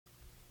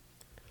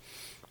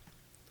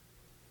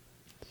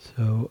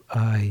So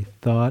I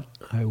thought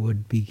I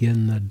would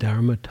begin the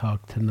Dharma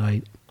talk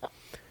tonight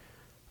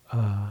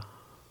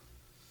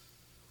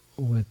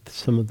with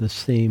some of the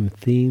same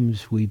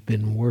themes we've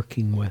been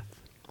working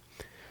with,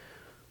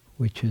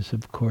 which is,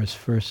 of course,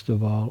 first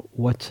of all,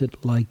 what's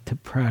it like to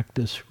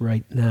practice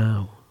right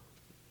now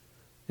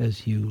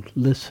as you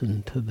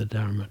listen to the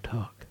Dharma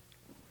talk?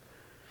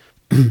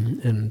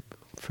 And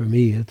for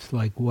me, it's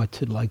like,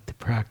 what's it like to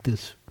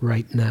practice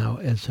right now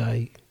as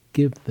I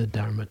give the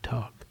Dharma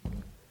talk?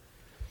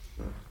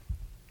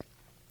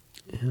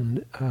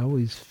 And I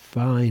always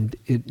find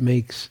it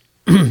makes,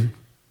 I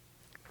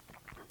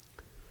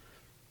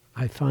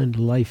find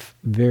life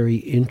very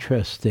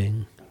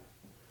interesting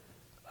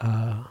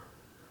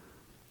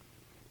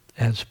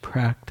as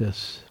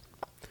practice,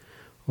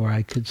 or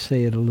I could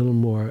say it a little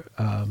more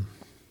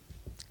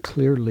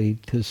clearly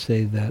to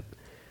say that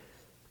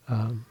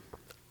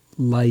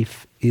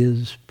life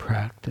is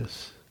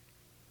practice,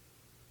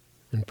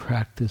 and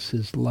practice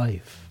is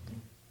life.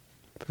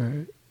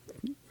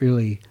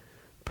 Really,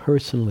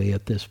 personally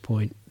at this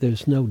point,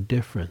 there's no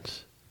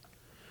difference.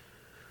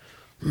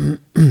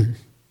 And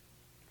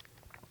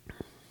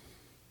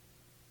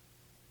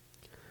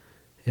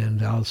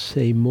I'll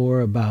say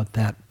more about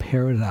that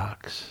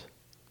paradox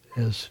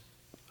as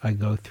I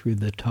go through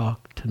the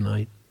talk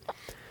tonight.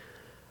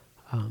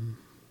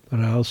 But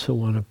I also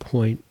want to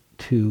point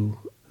to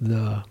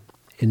the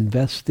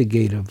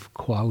investigative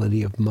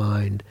quality of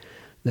mind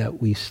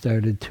that we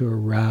started to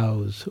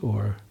arouse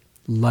or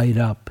light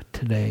up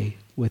today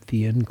with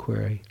the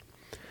inquiry.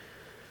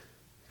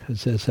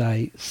 Because as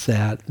I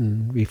sat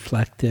and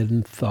reflected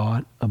and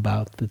thought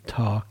about the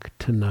talk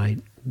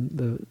tonight,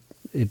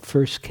 it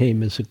first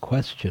came as a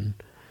question.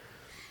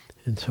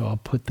 And so I'll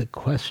put the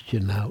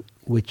question out,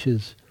 which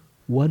is,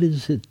 what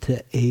is it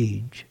to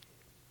age?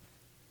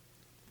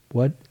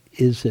 What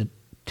is it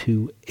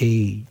to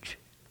age?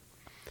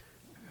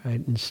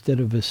 Right? Instead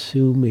of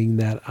assuming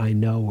that I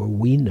know or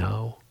we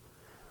know,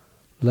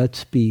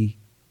 let's be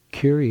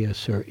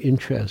curious or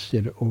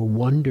interested or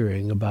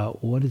wondering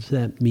about what does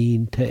that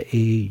mean to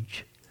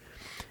age?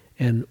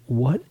 And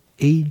what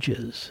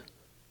ages?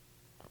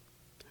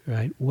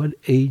 Right? What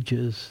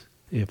ages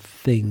if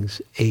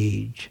things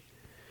age?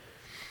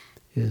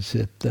 Is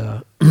it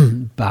the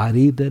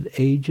body that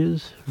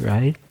ages,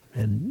 right?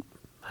 And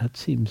that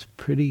seems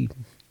pretty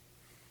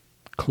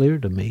clear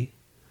to me,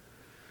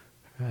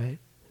 right?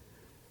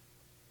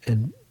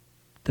 And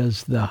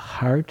does the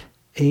heart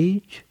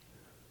age?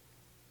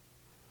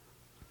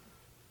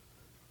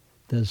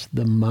 Does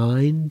the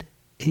mind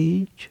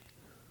age?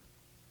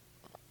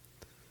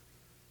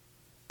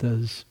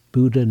 Does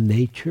Buddha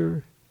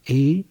nature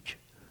age?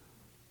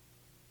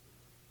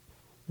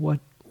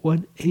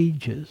 What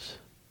ages?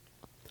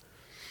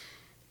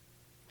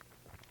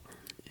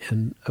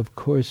 And of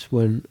course,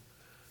 when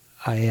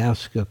I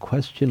ask a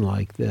question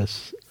like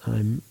this,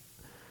 I'm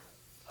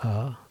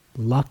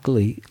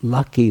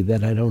lucky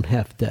that I don't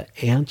have to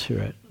answer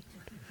it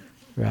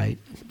right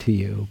to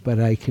you, but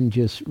I can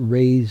just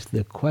raise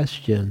the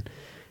question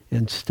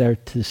and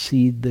start to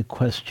seed the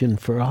question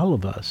for all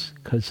of us,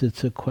 because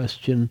it's a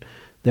question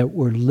that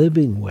we're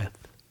living with,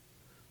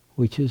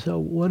 which is,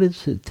 what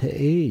is it to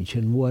age,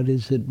 and what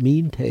does it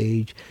mean to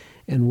age,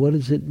 and what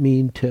does it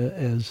mean to,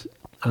 as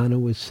Anna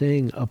was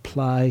saying,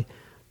 apply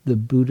the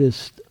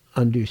Buddhist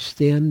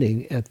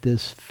understanding at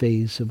this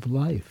phase of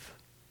life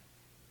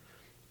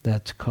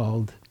that's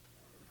called,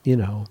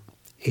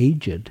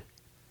 aged.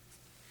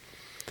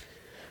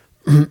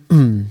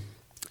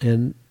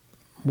 And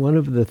one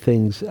of the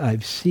things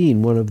I've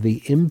seen, one of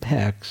the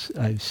impacts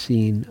I've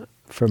seen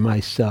for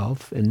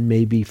myself, and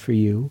maybe for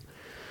you,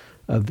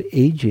 of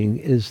aging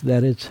is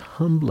that it's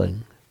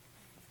humbling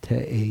to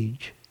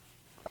age.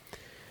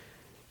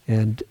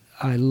 And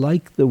I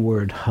like the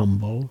word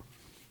humble,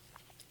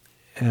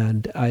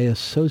 and I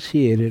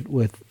associate it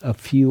with a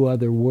few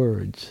other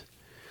words.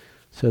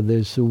 So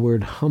there's the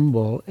word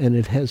humble, and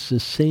it has the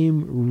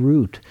same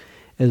root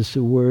as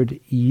the word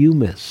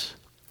humus.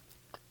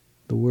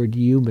 The word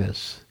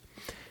humus.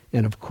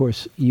 And of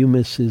course,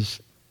 humus is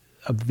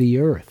of the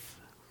earth,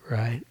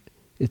 right?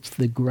 It's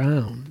the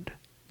ground,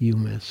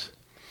 humus.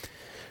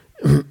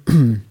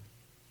 And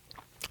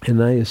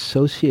I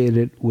associate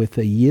it with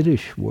a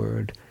Yiddish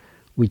word,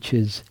 which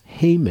is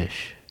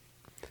hamish.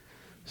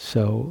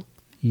 So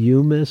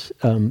humus,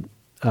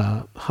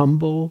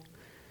 humble,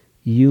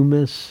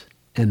 humus,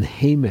 and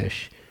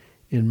hamish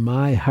in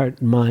my heart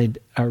and mind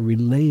are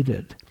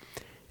related.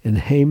 And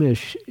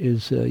hamish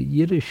is a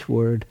Yiddish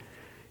word.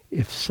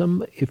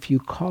 If you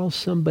call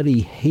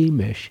somebody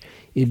hamish,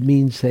 it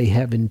means they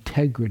have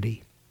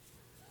integrity.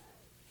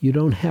 You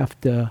don't have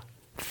to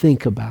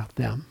think about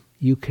them.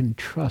 You can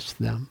trust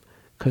them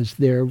because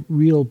they're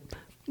real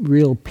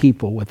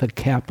people with a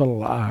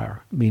capital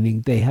R,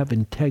 meaning they have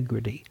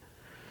integrity.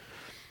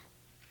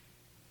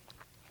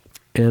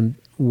 And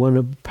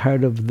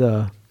part of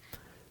the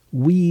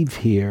weave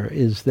here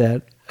is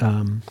that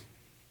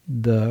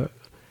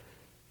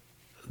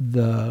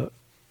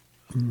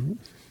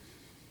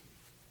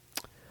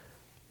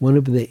one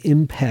of the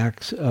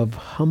impacts of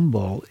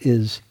humble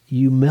is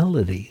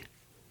humility,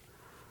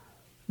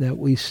 that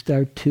we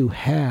start to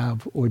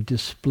have or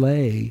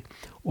display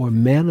or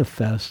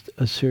manifest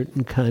a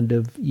certain kind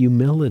of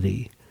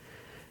humility.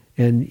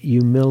 And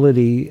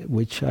humility,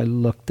 which I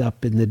looked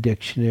up in the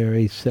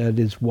dictionary, said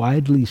is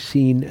widely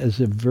seen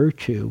as a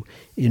virtue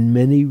in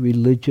many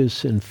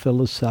religious and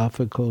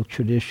philosophical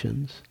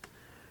traditions.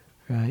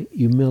 Right?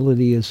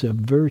 Humility is a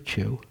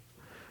virtue,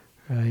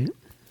 right?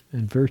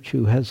 And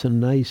virtue has a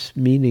nice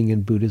meaning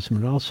in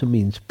Buddhism. It also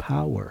means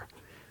power.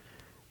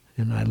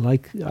 And I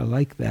like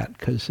that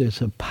because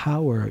there's a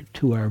power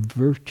to our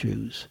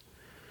virtues,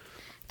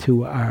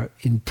 to our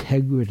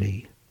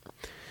integrity.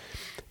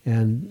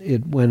 And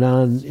it went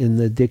on in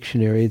the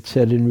dictionary, it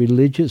said in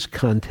religious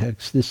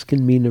context, this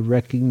can mean a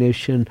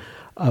recognition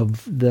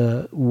of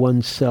the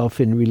oneself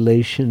in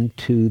relation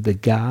to the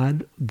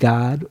God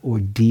or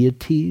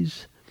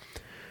deities,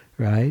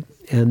 right?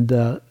 And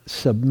the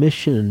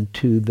submission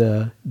to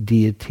the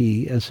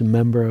deity as a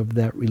member of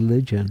that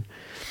religion.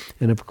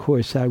 And of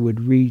course, I would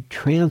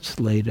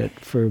retranslate it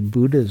for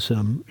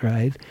Buddhism,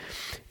 right?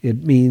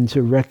 It means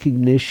a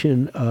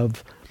recognition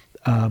of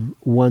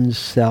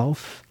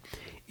oneself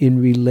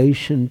in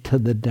relation to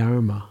the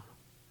Dharma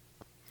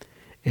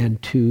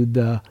and to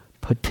the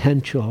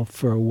potential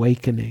for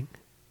awakening.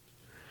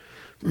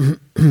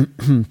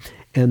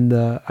 And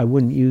I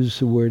wouldn't use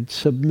the word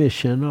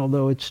submission,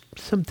 although it's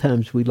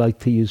sometimes we like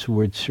to use the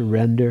word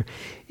surrender.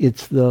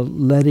 It's the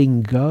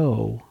letting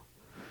go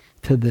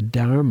to the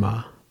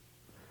Dharma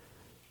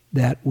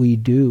that we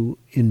do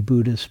in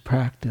Buddhist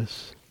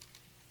practice.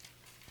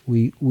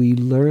 We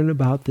learn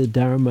about the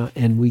Dharma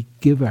and we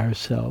give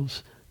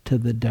ourselves to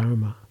the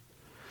Dharma.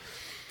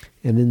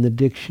 And in the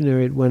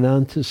dictionary it went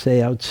on to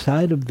say,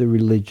 outside of the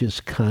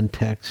religious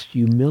context,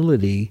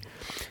 humility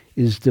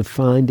is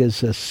defined as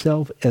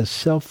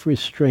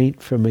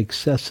self-restraint from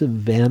excessive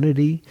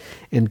vanity,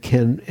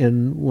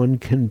 and one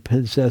can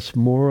possess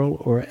moral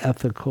or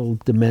ethical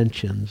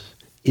dimensions.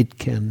 It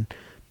can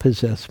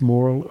possess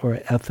moral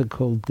or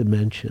ethical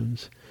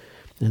dimensions.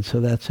 And so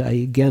that's, I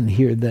again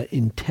hear the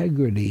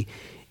integrity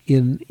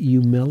in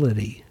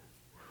humility,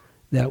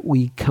 that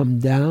we come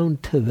down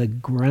to the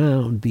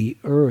ground, the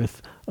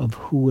earth of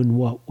who and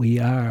what we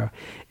are,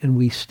 and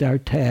we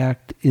start to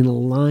act in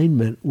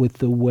alignment with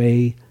the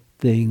way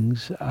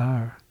things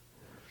are,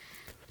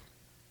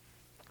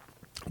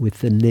 with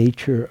the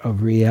nature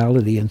of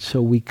reality. And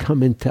so we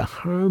come into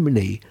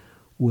harmony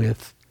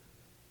with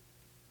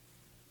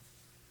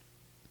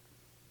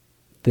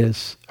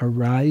this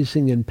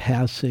arising and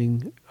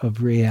passing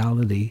of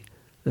reality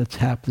that's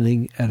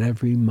happening at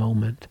every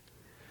moment.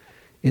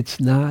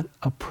 It's not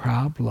a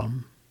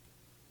problem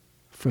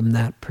from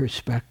that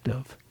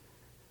perspective.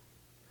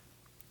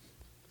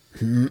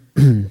 And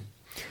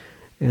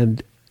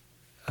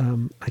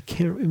I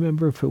can't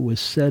remember if it was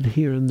said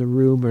here in the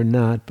room or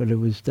not, but it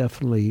was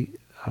definitely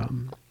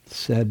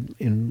said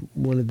in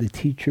one of the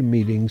teacher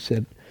meetings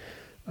that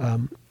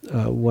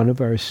one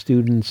of our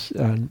students,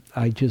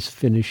 I just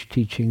finished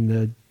teaching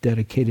the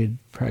Dedicated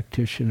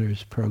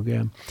Practitioners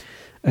program,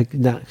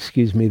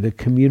 the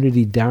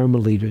Community Dharma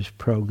Leaders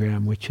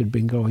program, which had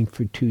been going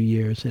for 2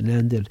 years and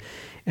ended.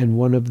 And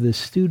one of the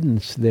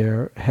students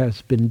there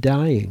has been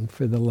dying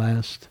for the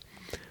last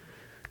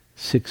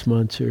 6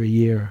 months or a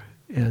year.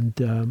 And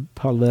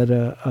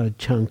Pauletta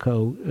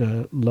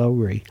Chanko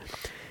Lowry.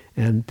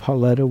 And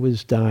Pauletta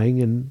was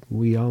dying, and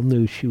we all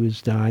knew she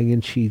was dying,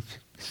 and she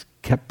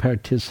kept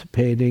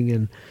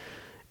participating,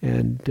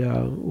 and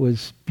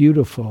was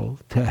beautiful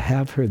to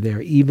have her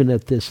there, even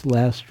at this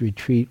last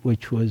retreat,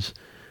 which was,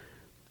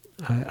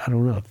 I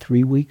don't know,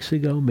 3 weeks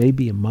ago,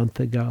 maybe a month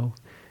ago.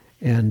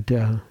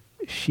 And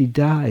she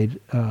died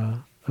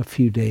a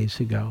few days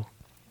ago.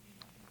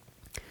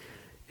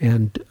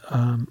 And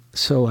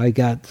so I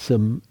got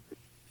some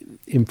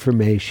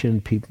information,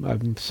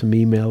 some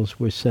emails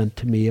were sent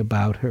to me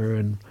about her,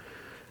 and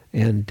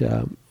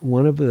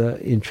one of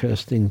the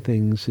interesting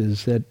things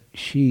is that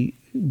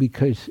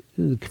because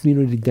the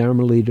Community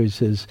Dharma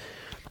Leaders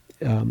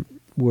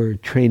were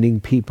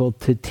training people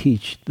to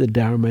teach the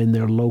Dharma in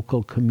their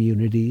local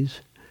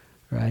communities,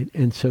 right?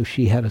 And so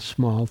she had a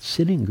small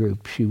sitting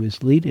group she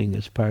was leading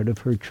as part of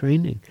her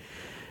training,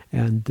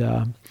 and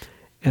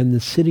the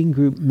sitting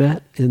group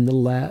met in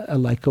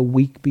like a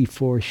week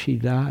before she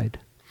died.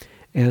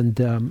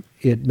 And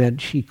it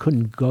meant she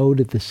couldn't go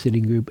to the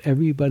sitting group.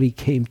 Everybody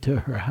came to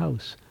her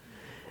house,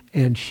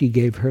 and she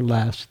gave her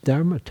last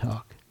Dharma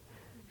talk.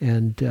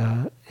 And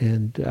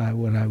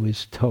what I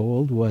was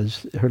told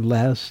was her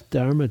last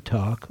Dharma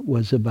talk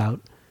was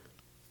about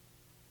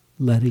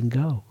letting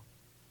go,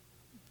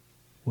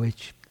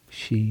 which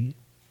she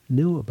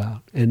knew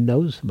about and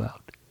knows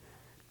about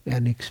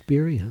and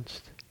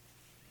experienced.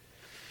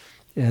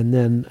 And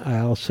then I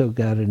also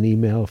got an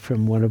email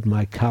from one of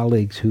my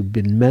colleagues who'd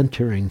been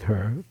mentoring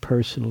her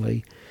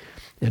personally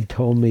and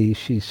told me,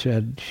 she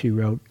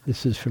wrote,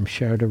 this is from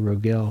Sharda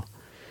Rogel,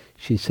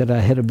 she said,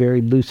 I had a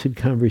very lucid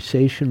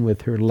conversation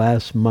with her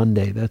last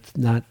Monday, that's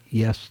not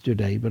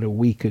yesterday, but a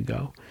week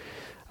ago.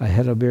 I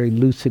had a very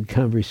lucid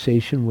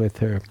conversation with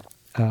her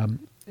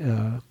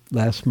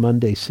last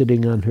Monday,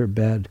 sitting on her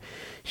bed.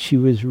 She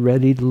was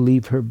ready to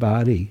leave her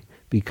body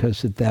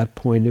because at that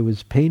point it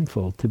was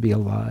painful to be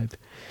alive.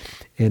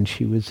 And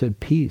she was at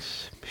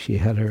peace. She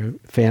had her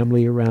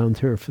family around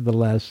her for the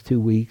last 2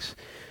 weeks,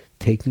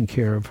 taking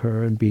care of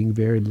her and being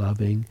very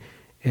loving.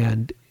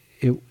 And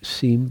it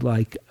seemed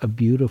like a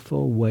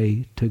beautiful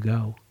way to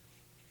go.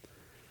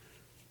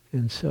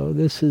 And so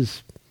this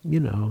is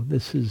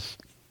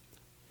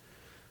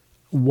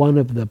one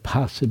of the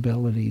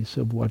possibilities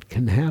of what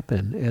can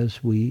happen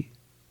as we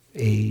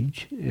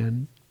age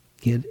and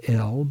get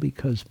ill,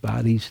 because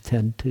bodies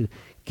tend to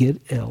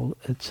get ill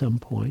at some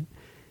point,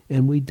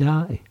 and we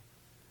die,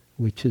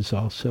 which is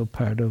also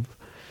part of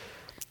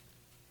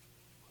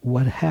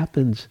what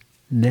happens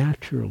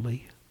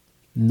naturally,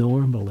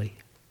 normally.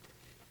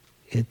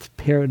 It's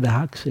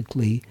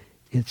paradoxically,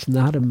 it's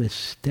not a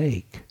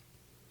mistake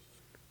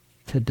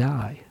to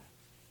die.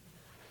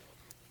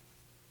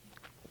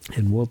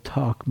 And we'll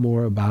talk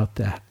more about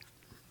that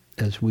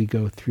as we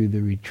go through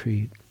the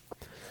retreat.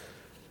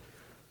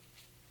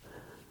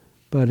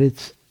 But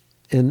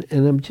and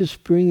I'm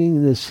just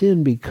bringing this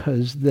in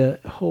because the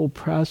whole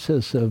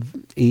process of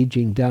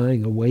aging,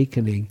 dying,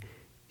 awakening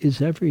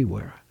is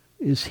everywhere,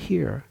 is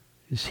here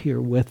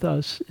with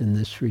us in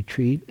this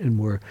retreat, and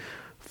we're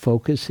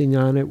focusing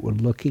on it, we're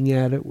looking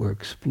at it, we're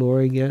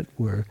exploring it,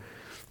 we're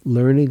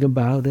learning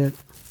about it.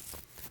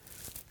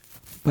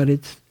 But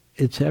it's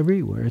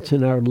everywhere. It's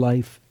in our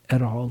life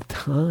at all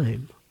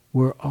time.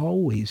 We're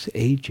always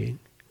aging,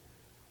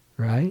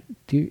 right?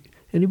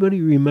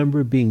 Anybody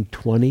remember being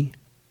 20?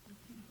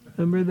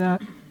 Remember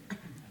that?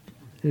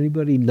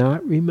 Anybody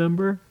not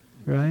remember?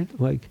 Right?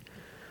 Like,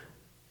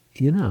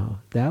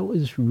 that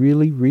was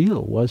really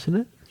real, wasn't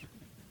it?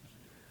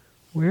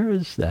 Where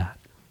is that?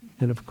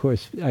 And of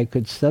course, I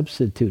could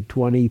substitute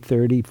 20,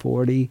 30,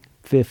 40,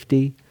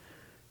 50,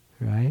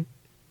 right?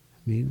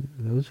 I mean,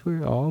 those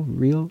were all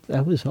real,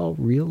 that was all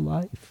real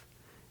life.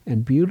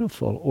 And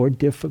beautiful, or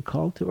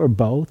difficult, or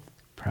both,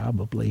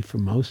 probably for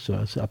most of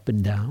us, up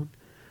and down.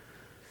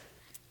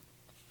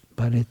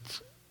 But it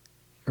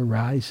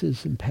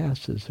arises and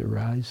passes,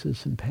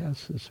 arises and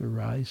passes,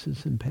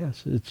 arises and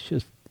passes. It's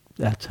just,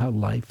 that's how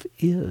life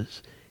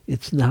is.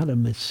 It's not a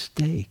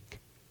mistake.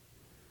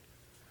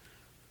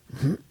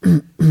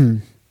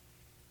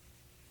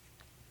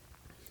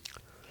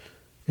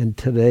 And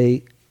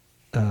today,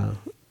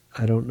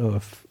 I don't know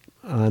if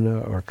Anna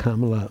or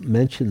Kamala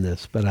mentioned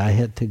this, but I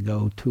had to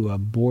go to a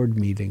board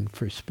meeting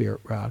for Spirit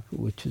Rock,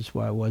 which is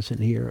why I wasn't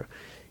here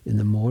in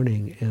the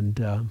morning. And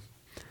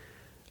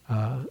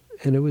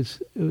it was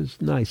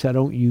nice. I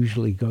don't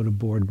usually go to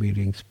board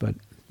meetings, but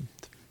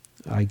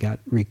I got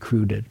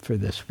recruited for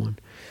this one.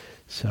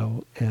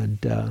 So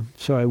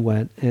I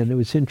went, and it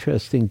was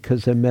interesting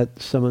because I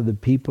met some of the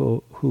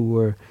people who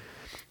were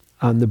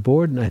on the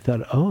board, and I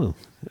thought,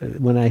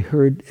 when I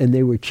heard, and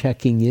they were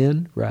checking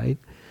in, right?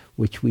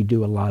 Which we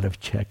do a lot of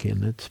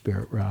check-in at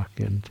Spirit Rock,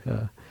 and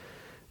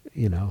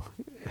it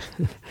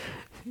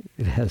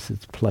has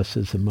its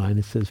pluses and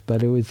minuses,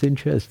 but it was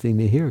interesting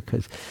to hear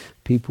because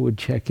people would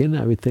check in.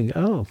 I would think,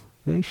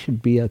 they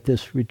should be at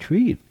this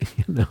retreat,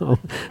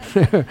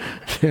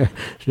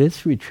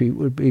 This retreat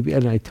would be,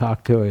 and I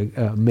talked to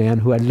a man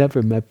who I'd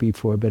never met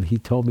before, but he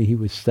told me he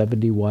was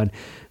 71,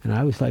 and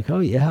I was like,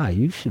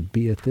 you should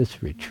be at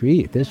this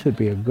retreat. This would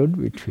be a good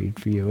retreat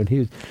for you. And he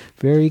was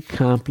very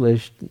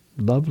accomplished,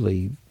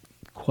 lovely,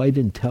 quite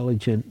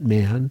intelligent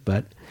man,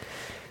 but,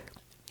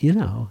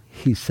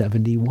 he's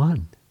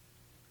 71.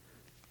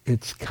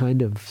 It's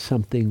kind of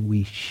something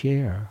we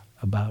share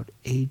about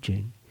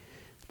aging.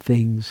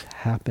 Things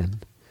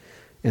happen.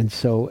 And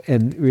so,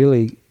 and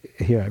really,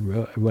 here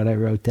what I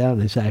wrote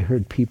down is I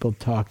heard people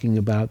talking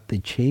about the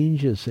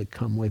changes that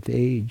come with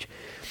age,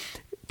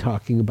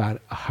 talking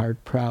about a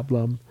heart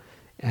problem,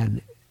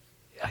 and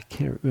I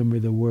can't remember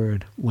the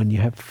word, when you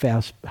have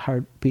fast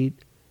heartbeat,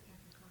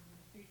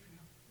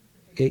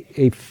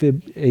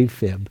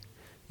 AFib.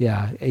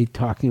 Yeah,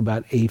 talking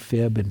about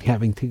AFib and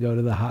having to go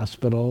to the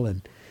hospital,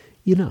 and,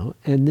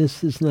 and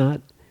this is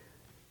not,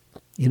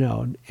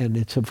 and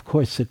it's, of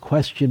course, the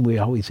question we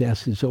always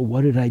ask is,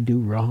 what did I do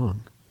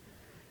wrong?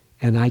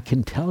 And I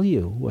can tell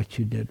you what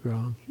you did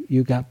wrong.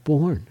 You got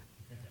born.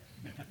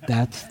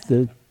 That's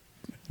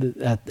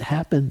that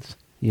happens,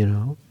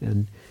 and,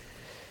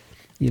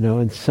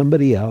 and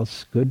somebody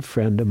else, good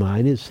friend of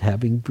mine, is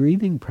having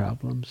breathing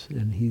problems,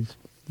 and he's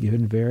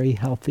been very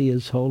healthy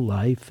his whole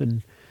life,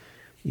 and,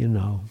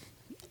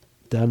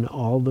 done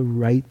all the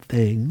right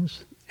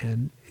things,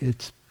 and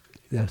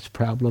this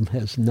problem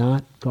has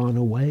not gone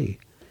away.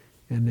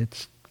 And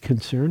it's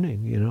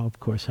concerning, of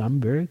course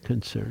I'm very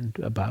concerned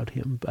about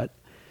him, but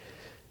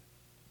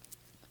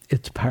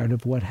it's part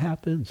of what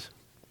happens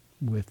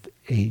with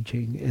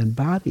aging and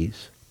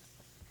bodies.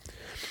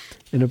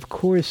 And of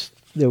course,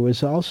 there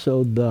was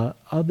also the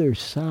other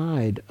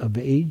side of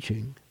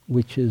aging,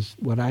 which is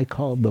what I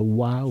call the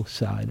wow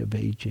side of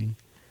aging.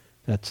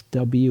 That's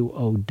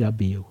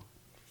W-O-W.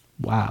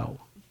 Wow.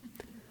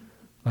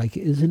 Like,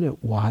 isn't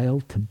it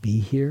wild to be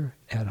here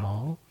at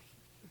all?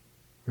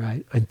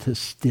 Right? And to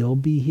still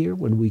be here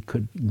when we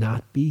could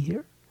not be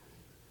here?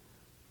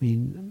 I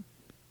mean,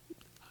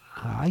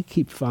 I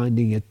keep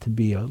finding it to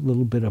be a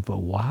little bit of a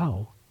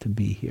wow to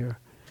be here.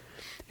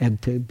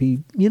 And to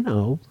be,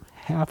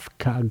 half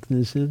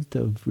cognizant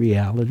of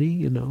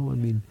reality, I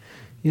mean,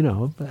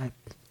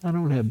 I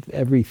don't have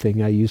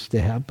everything I used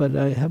to have, but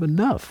I have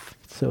enough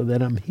so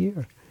that I'm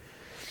here.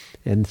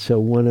 And so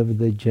one of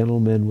the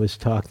gentlemen was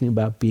talking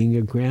about being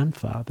a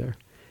grandfather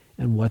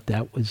and what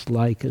that was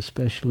like,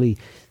 especially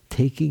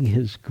taking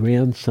his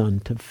grandson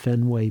to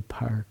Fenway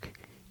Park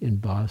in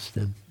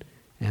Boston.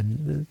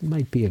 And it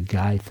might be a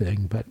guy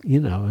thing, but,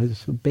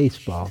 it's a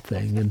baseball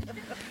thing.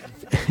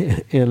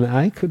 And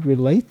I could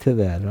relate to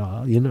that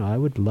all. I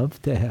would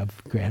love to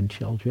have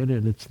grandchildren,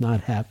 and it's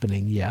not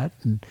happening yet.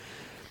 And,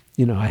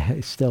 I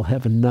still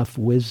have enough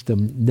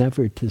wisdom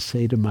never to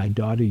say to my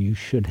daughter, you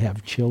should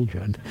have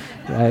children,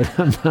 right?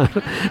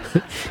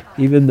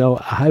 Even though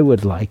I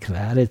would like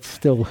that, it's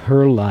still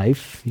her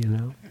life,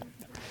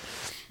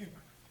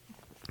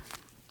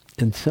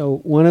 And so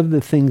one of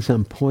the things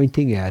I'm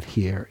pointing at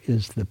here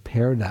is the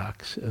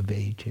paradox of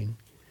aging.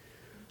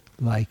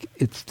 Like,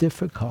 it's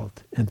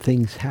difficult and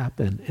things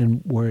happen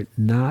and we're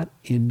not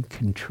in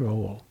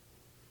control,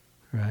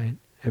 right?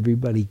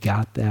 Everybody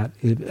got that?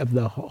 Of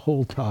the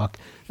whole talk,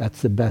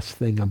 that's the best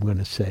thing I'm going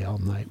to say all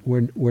night.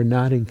 We're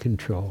not in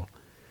control.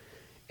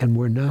 And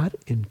we're not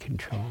in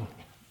control.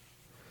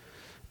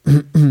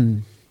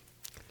 And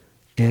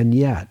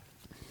yet,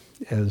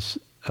 as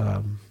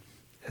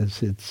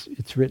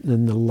it's written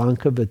in the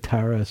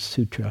Lankavatara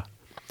Sutra,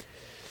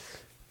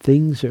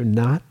 things are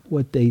not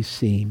what they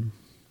seem.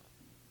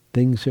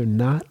 Things are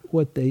not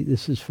what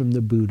this is from the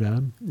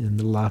Buddha in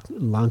the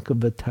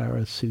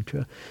Lankavatara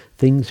Sutra.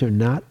 Things are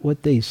not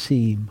what they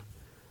seem,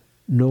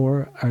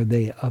 nor are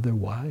they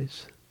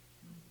otherwise.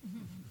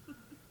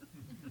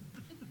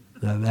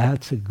 Now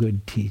that's a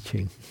good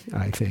teaching,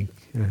 I think.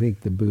 I think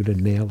the Buddha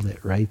nailed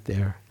it right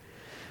there.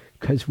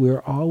 Because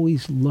we're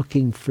always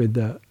looking for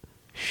the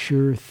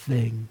sure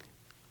thing.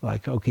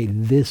 Like, okay,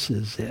 this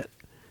is it.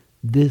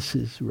 This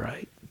is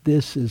right.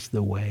 This is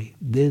the way.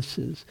 This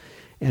is...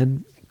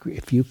 And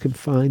if you can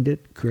find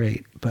it,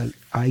 great. But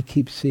I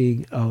keep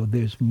seeing,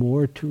 there's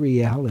more to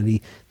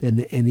reality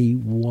than any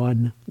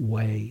one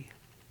way,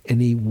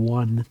 any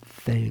one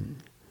thing.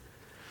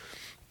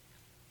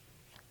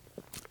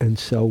 And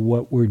so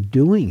what we're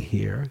doing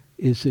here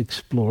is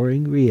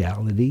exploring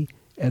reality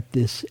at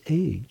this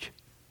age,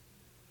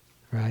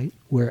 right?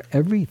 Where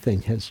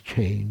everything has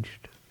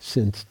changed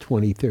since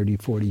 20, 30,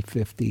 40,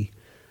 50,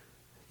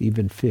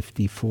 even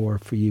 54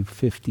 for you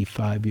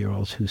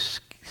 55-year-olds who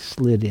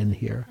slid in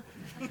here.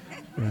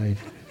 Right,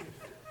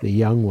 the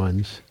young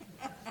ones,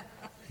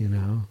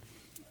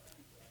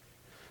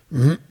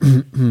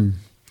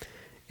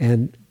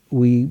 And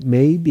we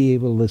may be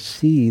able to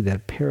see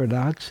that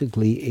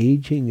paradoxically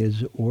aging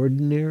is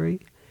ordinary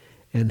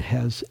and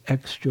has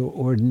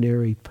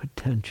extraordinary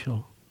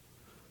potential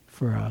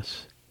for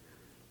us,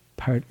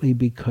 partly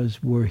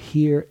because we're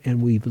here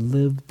and we've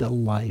lived a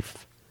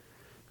life,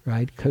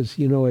 right? Because,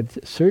 at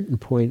a certain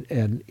point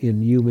in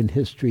human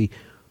history,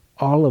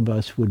 all of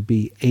us would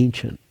be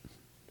ancient.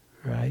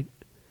 Right?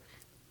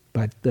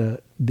 But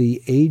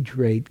the age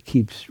rate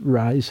keeps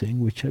rising,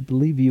 which I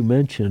believe you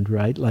mentioned,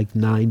 right? Like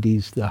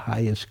 90's the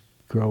highest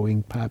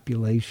growing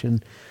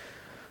population.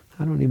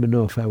 I don't even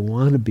know if I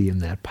want to be in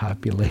that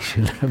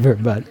population ever,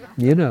 but,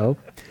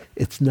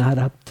 it's not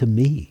up to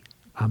me.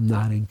 I'm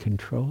not in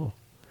control,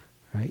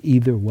 right?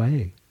 Either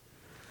way.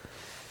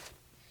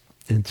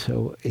 And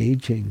so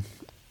aging,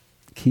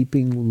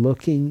 keeping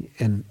looking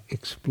and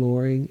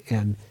exploring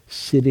and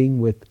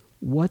sitting with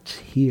what's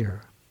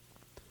here.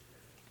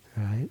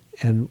 Right?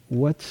 And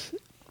what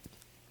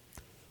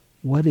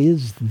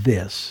is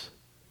this?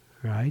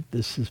 Right?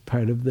 This is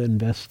part of the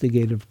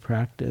investigative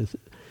practice.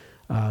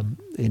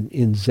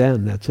 In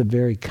Zen, that's a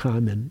very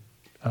common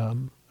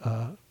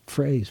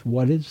phrase.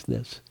 What is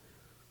this?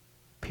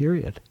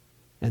 Period.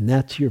 And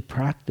that's your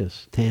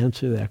practice to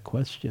answer that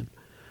question.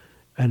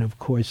 And of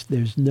course,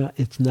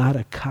 it's not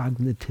a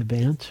cognitive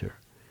answer.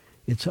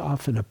 It's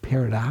often a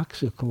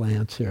paradoxical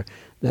answer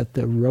that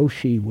the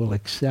Roshi will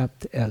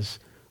accept as,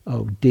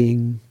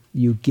 ding,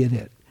 you get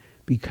it.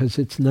 Because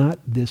it's not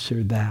this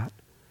or that,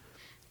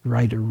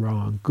 right or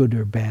wrong, good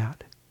or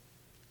bad.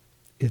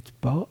 It's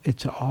both.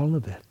 It's all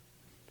of it.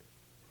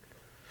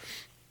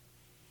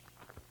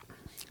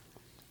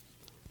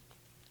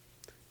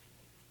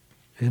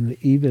 And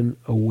even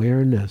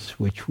awareness,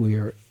 which we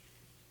are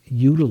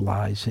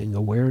utilizing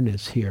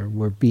awareness here,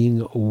 we're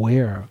being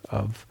aware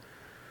of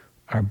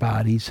our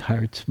bodies,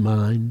 hearts,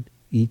 mind,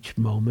 each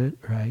moment,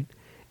 right?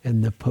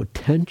 And the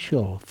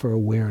potential for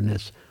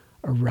awareness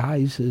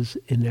arises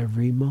in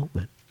every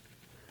moment.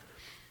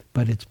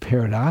 But it's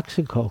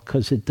paradoxical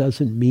because it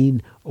doesn't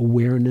mean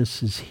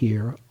awareness is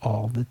here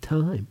all the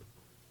time.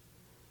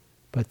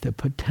 But the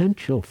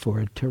potential for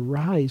it to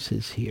rise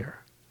is here.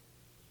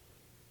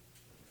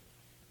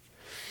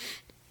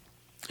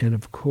 And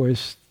of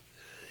course,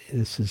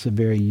 this is a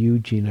very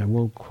Eugene, I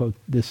won't quote,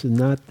 this is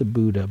not the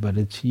Buddha, but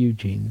it's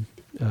Eugene,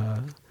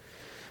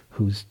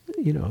 who's,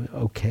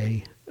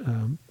 okay.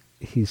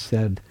 He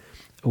said,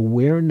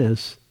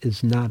 awareness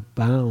is not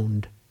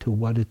bound to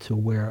what it's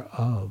aware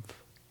of.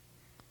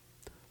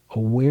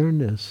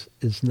 Awareness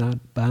is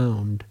not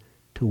bound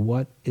to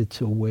what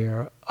it's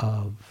aware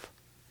of.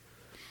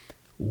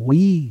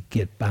 We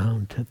get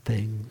bound to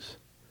things.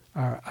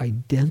 Our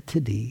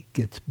identity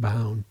gets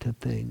bound to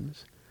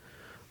things.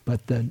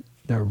 But the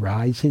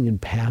rising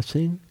and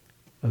passing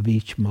of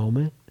each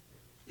moment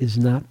is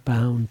not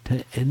bound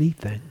to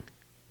anything.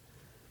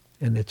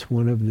 And it's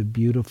one of the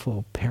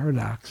beautiful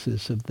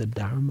paradoxes of the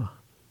Dharma.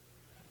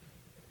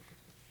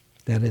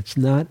 That it's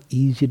not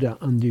easy to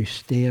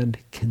understand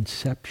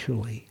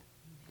conceptually.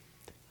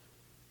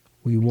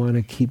 We want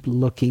to keep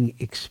looking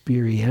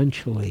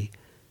experientially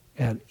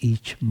at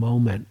each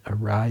moment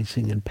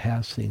arising and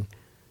passing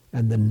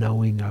and the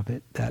knowing of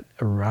it that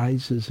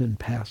arises and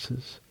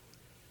passes.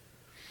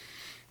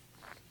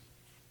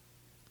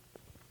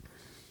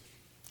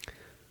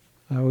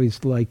 I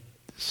always liked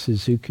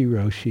Suzuki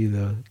Roshi,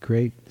 the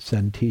great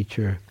Zen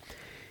teacher.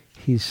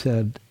 He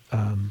said,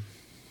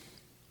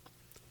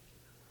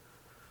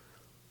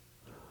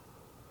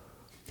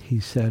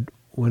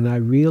 when I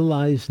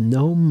realized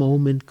no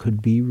moment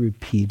could be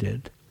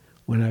repeated,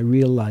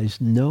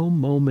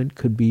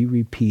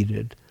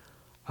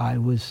 I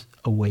was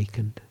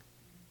awakened.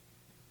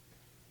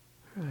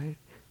 Right?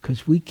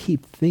 Because we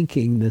keep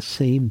thinking the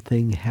same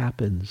thing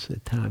happens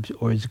at times,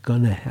 or is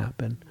going to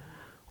happen,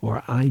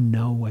 or I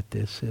know what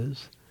this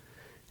is.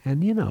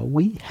 And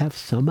we have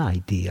some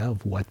idea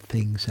of what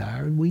things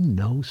are, and we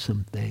know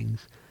some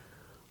things.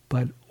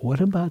 But what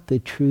about the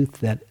truth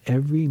that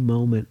every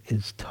moment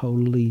is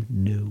totally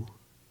new?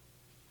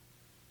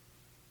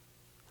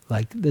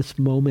 Like this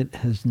moment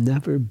has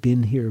never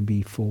been here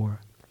before,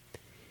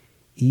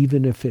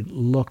 even if it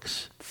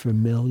looks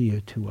familiar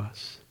to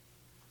us.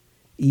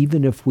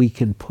 Even if we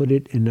can put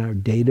it in our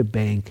data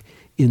bank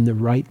in the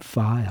right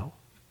file,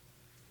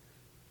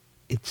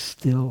 it's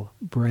still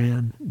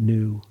brand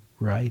new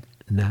right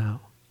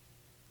now.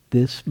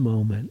 This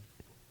moment,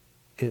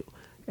 it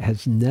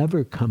has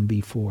never come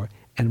before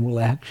and will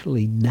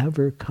actually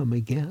never come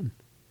again.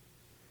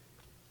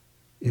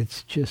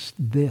 It's just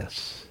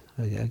this.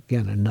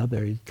 Again,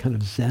 another kind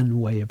of Zen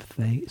way of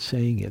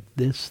saying it.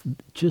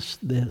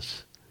 Just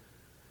this.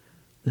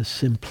 The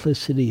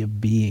simplicity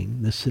of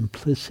being, the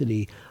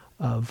simplicity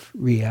of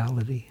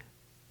reality.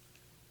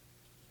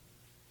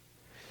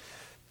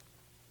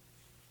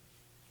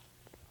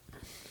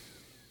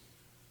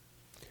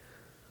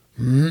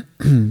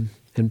 And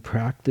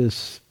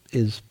practice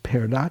is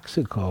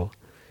paradoxical.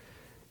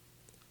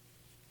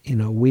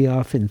 We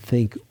often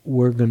think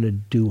we're going to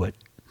do it.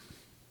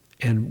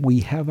 And we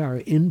have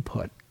our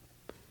input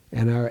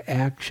and our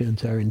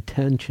actions, our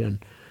intention,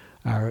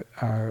 our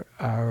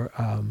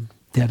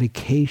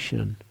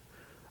dedication,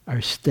 our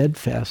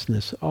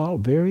steadfastness, all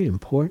very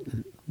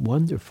important,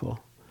 wonderful.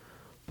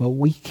 But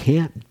we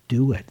can't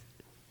do it.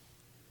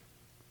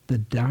 The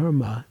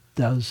Dharma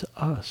does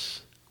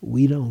us.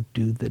 We don't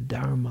do the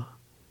Dharma.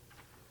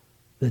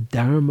 The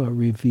Dharma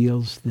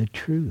reveals the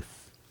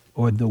truth,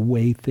 or the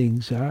way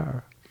things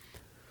are,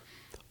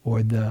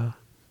 or the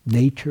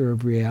nature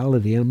of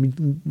reality.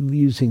 I'm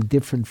using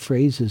different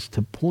phrases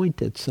to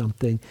point at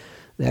something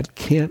that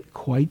can't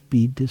quite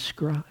be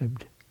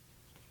described.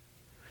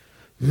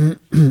 And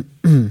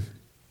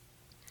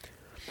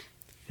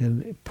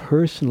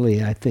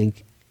personally, I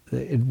think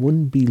that it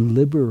wouldn't be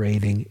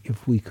liberating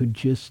if we could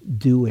just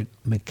do it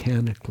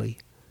mechanically.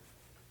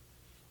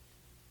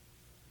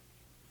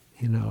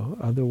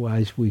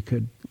 Otherwise we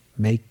could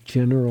make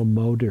General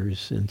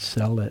Motors and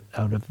sell it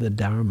out of the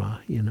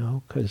Dharma,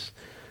 because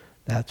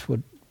that's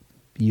what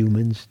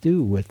humans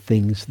do with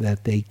things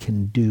that they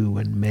can do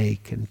and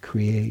make and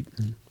create.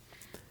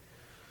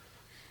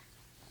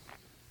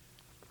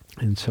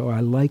 And so I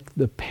like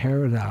the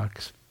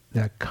paradox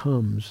that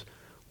comes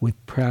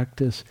with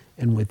practice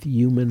and with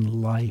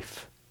human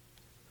life.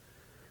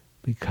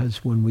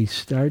 Because when we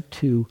start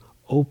to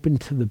open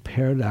to the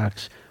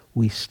paradox,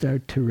 we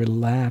start to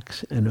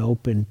relax and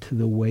open to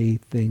the way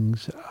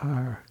things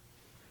are.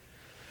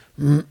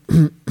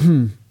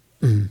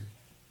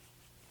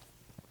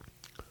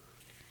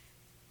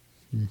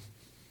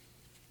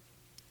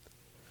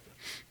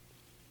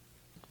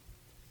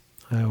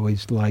 I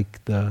always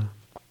like the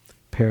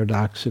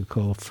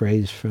paradoxical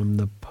phrase from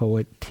the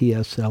poet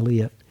T.S.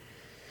 Eliot.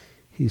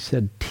 He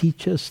said,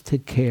 teach us to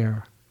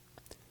care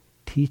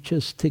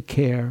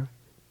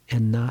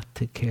and not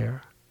to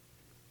care.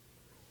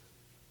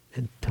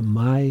 And to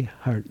my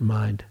heart and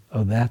mind,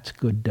 oh, that's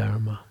good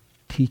Dharma.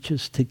 Teach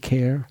us to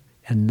care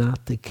and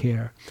not to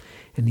care.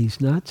 And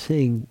he's not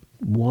saying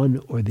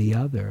one or the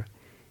other.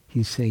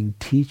 He's saying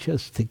teach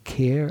us to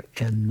care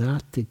and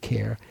not to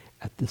care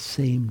at the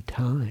same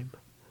time.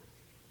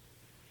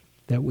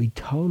 That we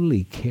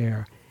totally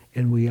care,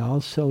 and we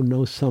also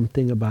know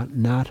something about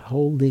not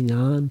holding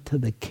on to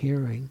the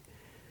caring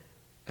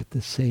at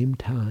the same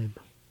time.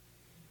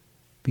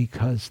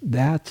 because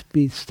that's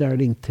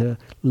starting to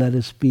let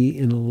us be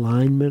in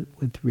alignment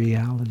with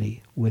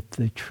reality, with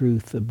the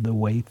truth of the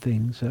way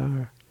things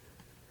are.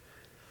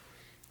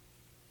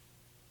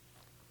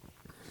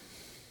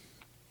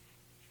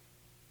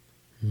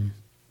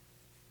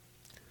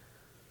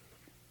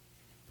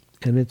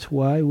 And it's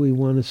why we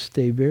want to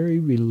stay very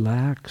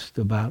relaxed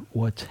about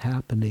what's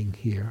happening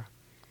here,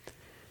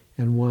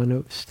 and want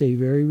to stay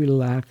very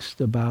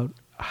relaxed about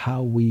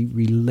how we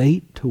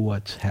relate to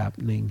what's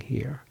happening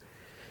here.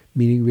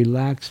 Meaning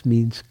relaxed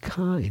means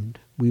kind.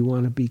 We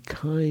want to be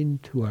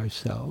kind to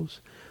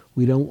ourselves.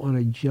 We don't want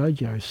to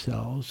judge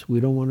ourselves.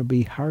 We don't want to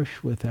be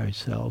harsh with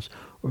ourselves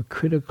or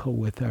critical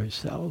with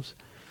ourselves.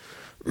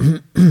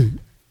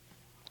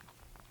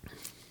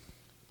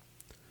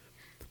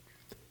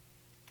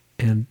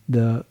 And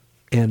the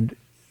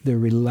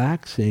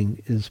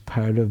relaxing is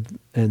part of,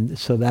 and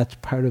so that's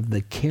part of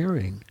the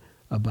caring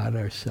about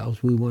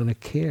ourselves. We want to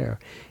care.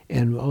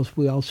 And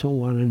we also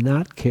want to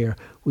not care,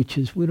 which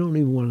is we don't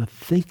even want to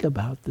think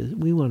about this.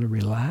 We want to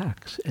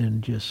relax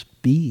and just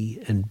be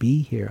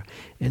here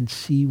and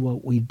see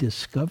what we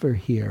discover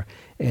here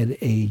at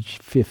age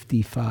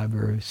 55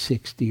 or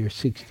 60 or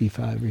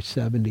 65 or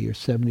 70 or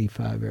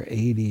 75 or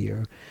 80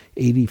 or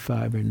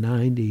 85 or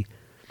 90.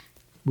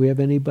 We have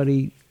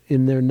anybody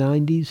in their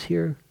 90s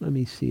here? Let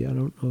me see. I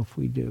don't know if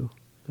we do.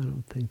 I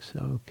don't think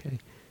so. Okay.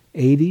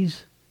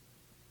 80s?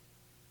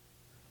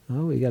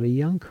 Oh, we got a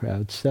young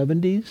crowd.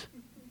 70s?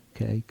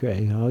 Okay,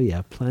 great. Oh,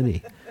 yeah,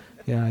 plenty.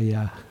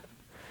 Yeah.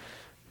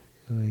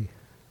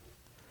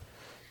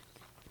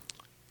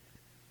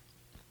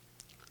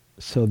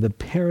 So the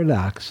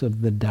paradox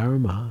of the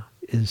Dharma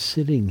is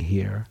sitting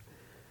here.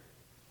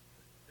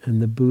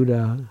 And the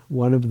Buddha,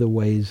 one of the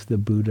ways the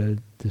Buddha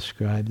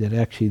described it,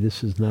 actually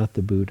this is not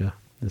the Buddha.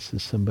 This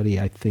is somebody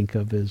I think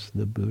of as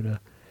the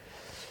Buddha,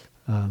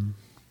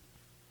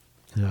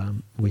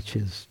 which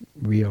is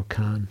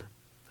Ryokan,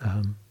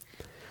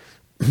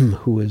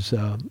 who is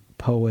a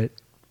poet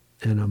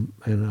and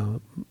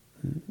a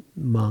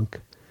monk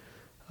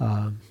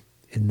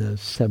in the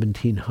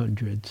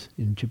 1700s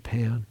in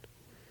Japan.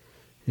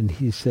 And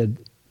he said,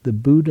 the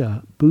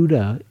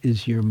Buddha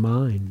is your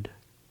mind.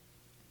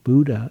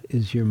 Buddha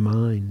is your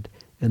mind,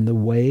 and the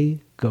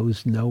way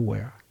goes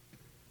nowhere.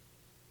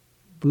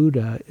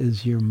 Buddha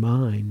is your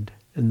mind,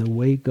 and the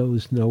way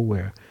goes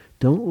nowhere.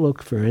 Don't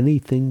look for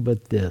anything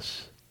but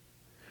this.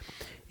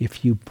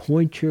 If you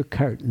point your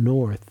cart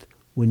north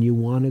when you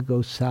want to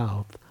go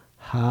south,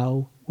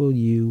 how will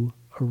you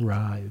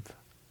arrive?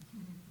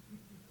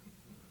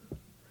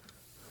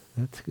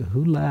 That's good.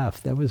 Who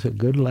laughed? That was a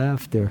good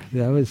laughter.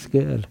 That was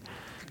good.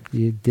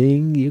 You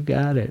ding, you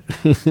got it.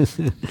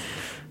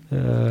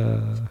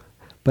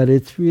 But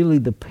it's really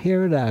the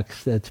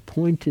paradox that's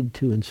pointed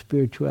to in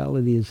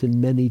spirituality is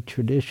in many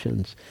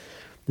traditions.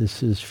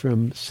 This is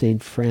from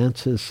St.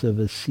 Francis of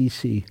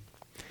Assisi.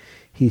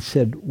 He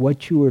said,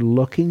 what you are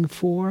looking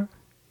for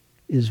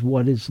is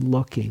what is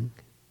looking.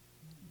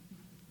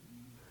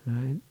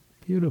 Right?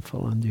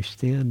 Beautiful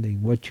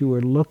understanding. What you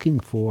are looking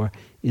for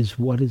is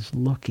what is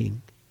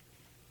looking.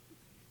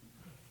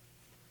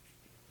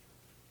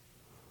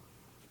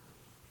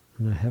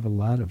 And I have a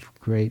lot of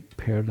great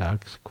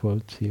paradox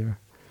quotes here.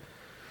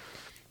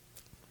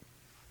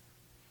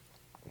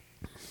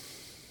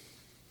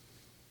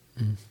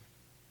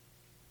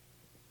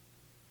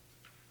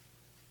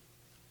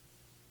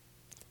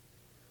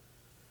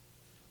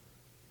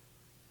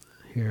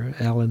 Here,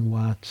 Alan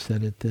Watts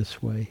said it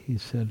this way. He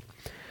said,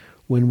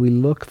 when we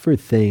look for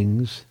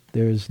things,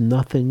 there is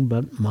nothing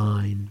but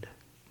mind.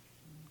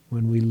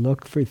 When we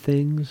look for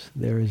things,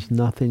 there is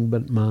nothing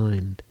but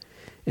mind.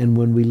 And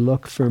when we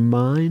look for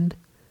mind,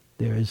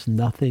 there is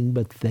nothing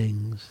but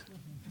things.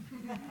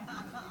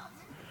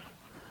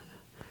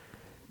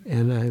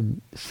 And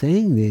I'm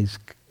saying these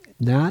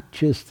not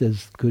just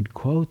as good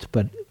quotes,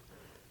 but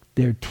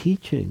they're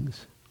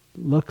teachings.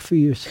 Look for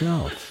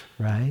yourself,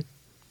 right?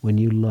 When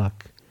you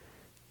look,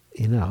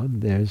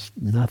 there's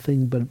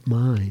nothing but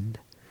mind.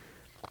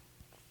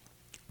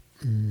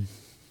 And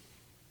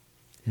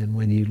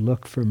when you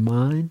look for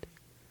mind,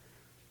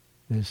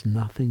 there's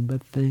nothing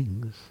but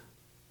things.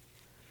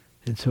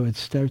 And so it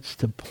starts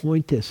to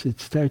point us, it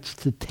starts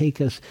to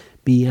take us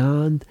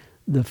beyond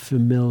the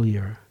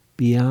familiar,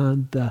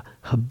 beyond the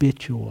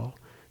habitual,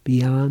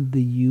 beyond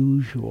the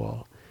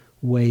usual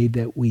way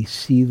that we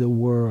see the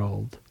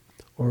world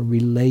or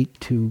relate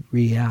to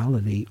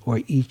reality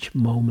or each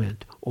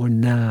moment or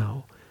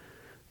now.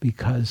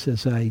 Because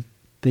as I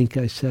think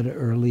I said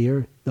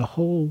earlier, the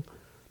whole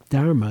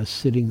Dharma is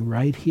sitting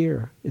right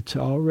here. It's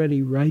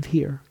already right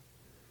here.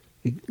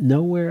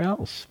 Nowhere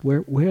else.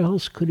 Where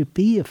else could it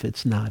be if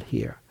it's not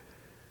here?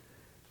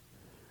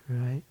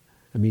 Right?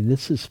 I mean,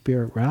 this is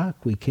Spirit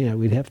Rock. We'd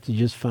have to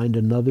just find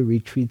another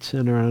retreat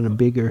center on a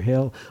bigger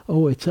hill.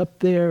 Oh, it's up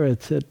there.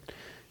 It's at,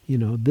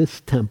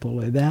 this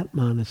temple or that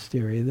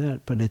monastery or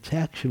that. But it's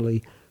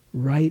actually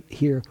right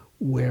here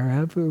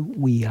wherever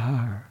we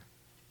are.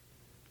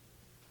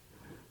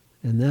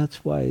 And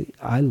that's why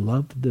I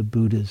love the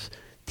Buddha's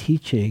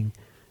teaching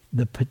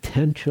the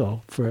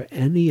potential for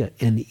any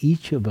and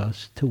each of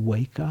us to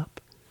wake up,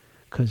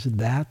 because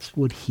that's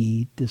what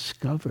he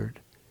discovered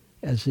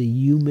as a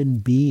human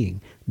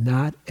being,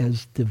 not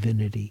as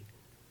divinity,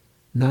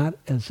 not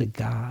as a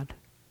God.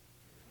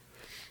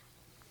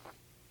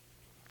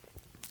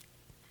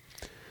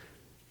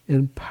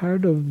 And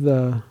part of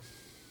the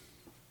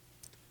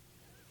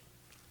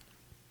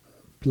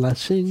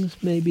blessings,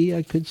 maybe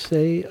I could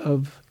say,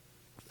 of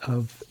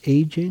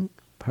aging,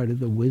 part of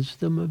the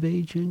wisdom of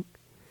aging,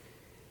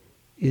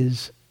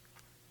 is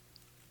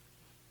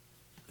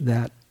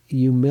that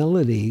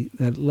humility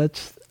that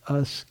lets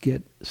us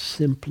get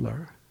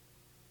simpler.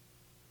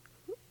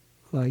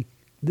 Like,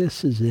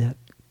 this is it.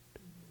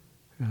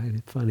 Right?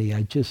 It's funny,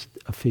 I just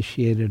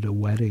officiated a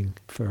wedding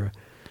for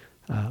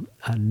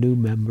a new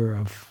member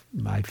of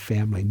my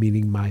family,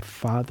 meaning my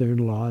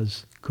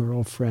father-in-law's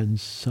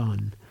girlfriend's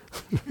son.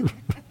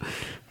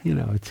 You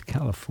know, it's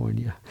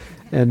California.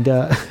 And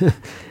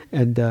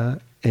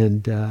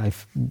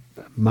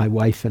my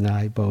wife and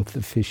I both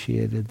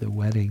officiated the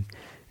wedding.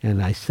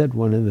 And I said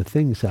one of the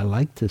things I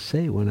like to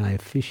say when I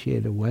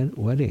officiate a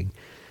wedding,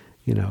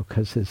 you know,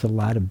 because there's a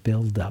lot of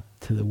build-up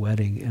to the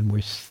wedding, and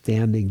we're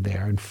standing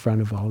there in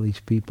front of all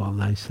these people,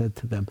 and I said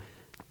to them,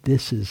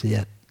 this is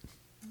it.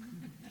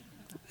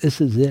 This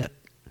is it.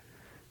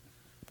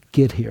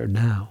 Get here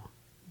now,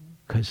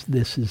 because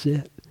this is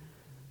it.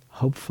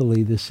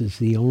 Hopefully this is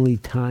the only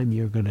time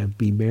you're going to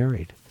be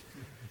married.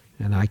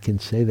 And I can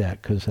say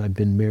that because I've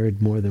been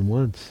married more than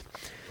once.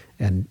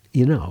 And,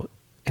 you know,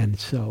 and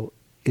so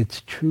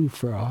it's true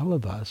for all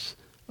of us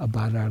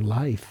about our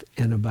life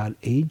and about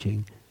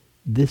aging.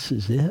 This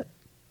is it,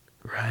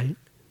 right?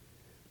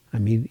 I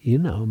mean, you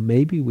know,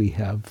 maybe we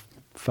have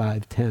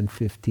 5, 10,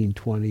 15,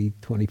 20,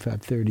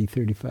 25, 30,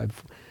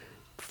 35,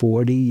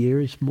 40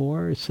 years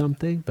more or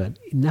something, but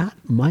not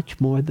much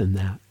more than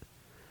that.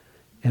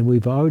 And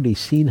we've already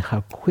seen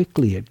how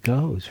quickly it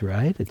goes,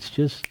 right? It's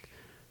just,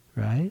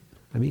 right?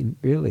 I mean,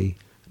 really,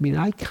 I mean,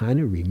 I kind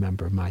of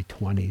remember my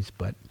 20s,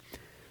 but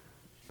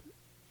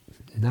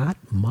not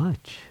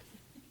much,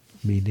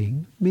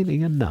 meaning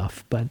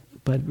enough, but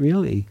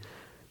really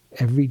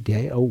every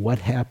day, oh, what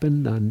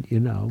happened on, you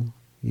know,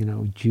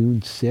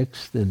 June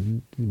 6th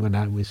and when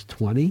I was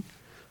 20?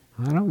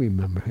 I don't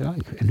remember.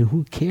 And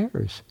who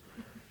cares,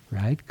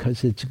 right?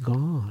 Because it's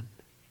gone.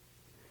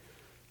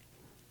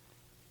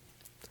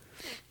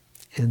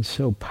 And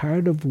so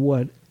part of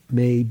what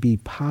may be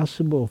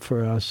possible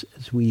for us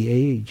as we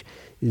age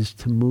is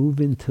to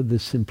move into the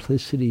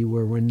simplicity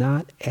where we're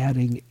not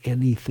adding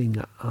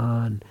anything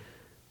on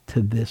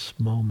to this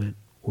moment.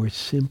 We're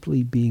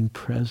simply being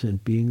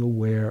present, being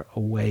aware,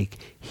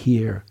 awake,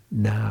 here,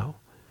 now,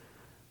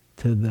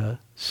 to the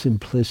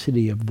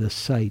simplicity of the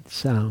sight,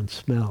 sound,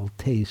 smell,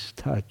 taste,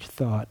 touch,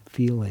 thought,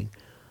 feeling.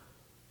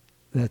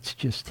 That's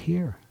just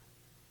here.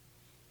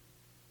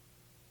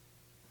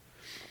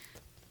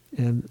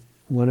 And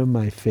one of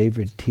my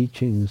favorite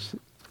teachings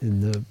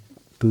in the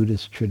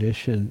Buddhist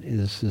tradition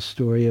is the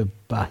story of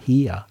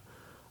Bahiya,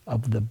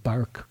 of the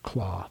bark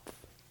cloth.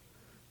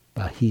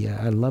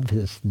 Bahiya, I love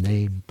his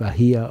name,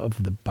 Bahiya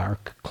of the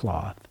bark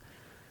cloth.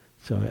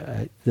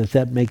 So does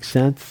that make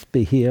sense?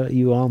 Bahiya,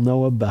 you all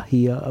know a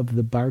Bahiya of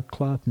the bark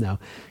cloth? No.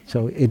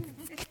 So it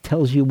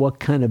tells you what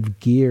kind of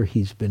gear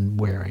he's been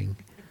wearing,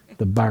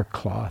 the bark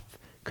cloth,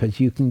 because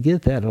you can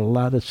get that at a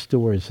lot of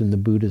stores in the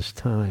Buddhist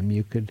time.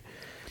 You could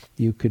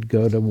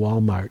go to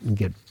Walmart and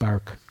get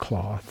bark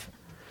cloth,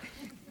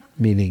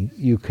 meaning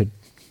you could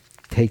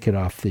take it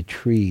off the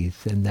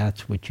trees and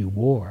that's what you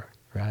wore,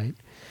 right?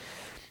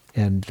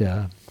 And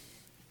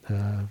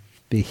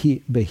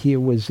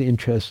Bahiya was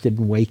interested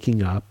in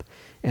waking up,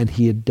 and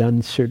he had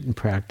done certain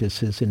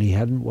practices and he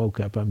hadn't woke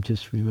up. I'm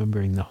just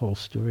remembering the whole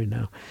story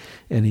now.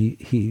 And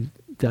he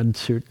done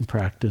certain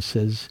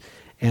practices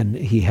and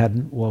he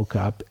hadn't woke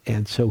up,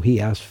 and so he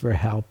asked for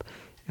help.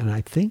 And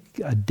I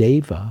think a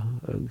deva,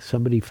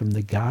 somebody from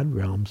the God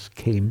realms,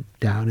 came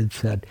down and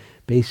said,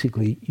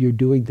 basically, you're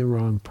doing the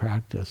wrong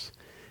practice.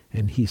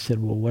 And he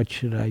said, well, what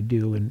should I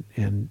do?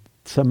 And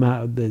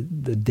somehow the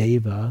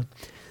deva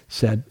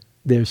said,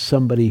 there's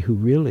somebody who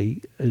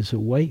really is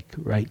awake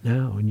right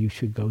now, and you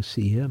should go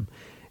see him.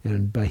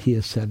 And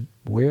Bahiya said,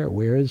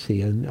 where is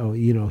he? And, oh,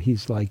 you know,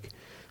 he's like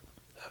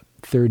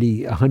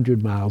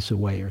 100 miles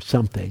away or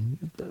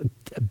something,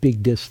 a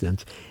big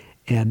distance.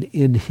 And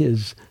in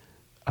his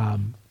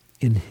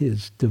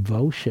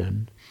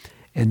devotion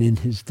and in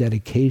his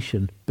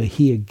dedication,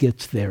 Bahiya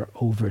gets there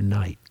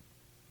overnight,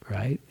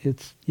 right?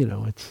 It's, you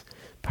know, it's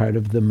part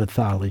of the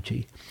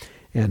mythology.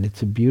 And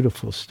it's a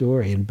beautiful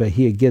story. And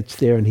Bahiya gets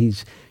there and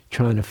he's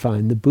trying to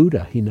find the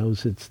Buddha. He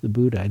knows it's the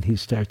Buddha. And he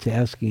starts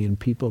asking, and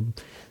people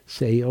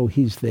say, oh,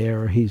 he's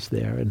there, or he's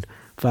there. And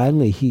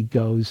finally he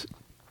goes,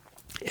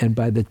 and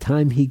by the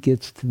time he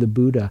gets to the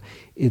Buddha,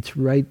 it's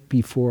right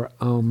before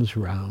alms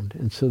round.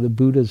 And so the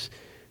Buddha's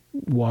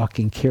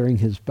walking, carrying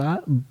his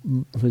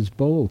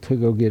bowl to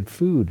go get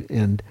food.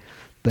 And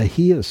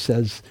Bahiya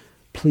says,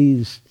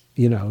 please,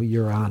 you know,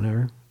 Your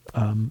Honor,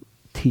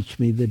 teach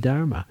me the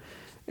Dharma.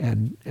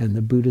 And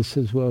the Buddha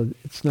says, well,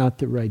 it's not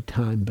the right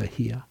time,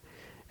 Bahiya.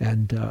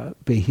 And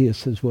Bahiya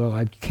says, well,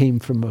 I came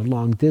from a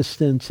long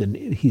distance, and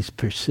he's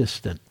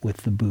persistent with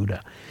the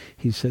Buddha.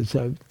 He says,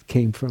 I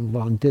came from a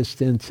long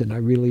distance, and I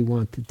really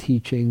want the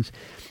teachings.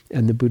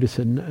 And the Buddha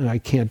said, no, I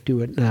can't do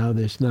it now,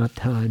 there's not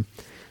time.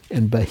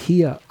 And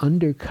Bahiya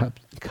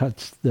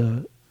undercuts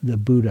the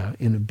Buddha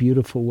in a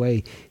beautiful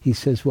way. He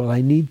says, well, I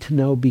need to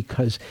know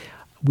because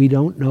we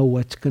don't know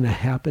what's going to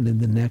happen in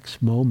the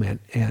next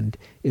moment. And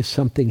if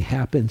something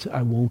happens,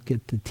 I won't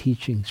get the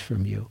teachings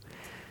from you.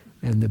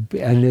 He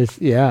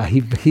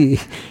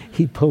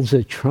pulls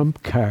a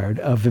trump card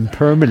of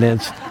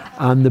impermanence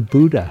on the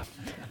Buddha.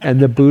 And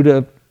the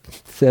Buddha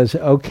says,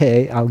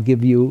 okay, I'll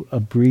give you a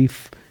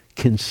brief,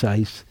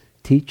 concise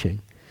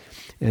teaching.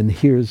 And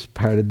here's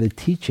part of the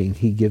teaching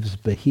he gives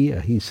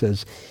Bahiya. He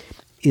says,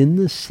 in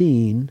the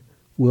seen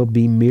will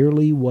be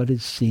merely what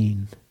is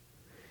seen.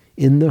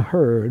 In the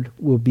heard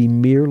will be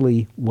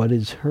merely what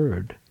is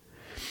heard.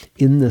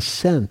 In the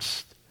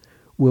sensed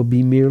will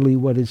be merely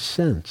what is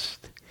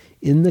sensed.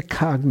 In the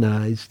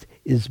cognized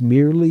is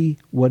merely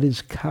what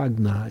is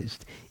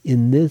cognized.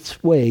 In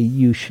this way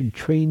you should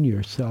train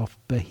yourself,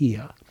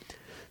 Bahiya.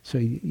 So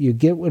you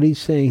get what he's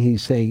saying?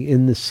 He's saying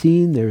in the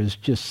seen there is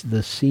just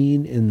the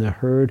seen. In the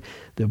heard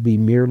there'll be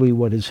merely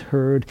what is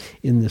heard.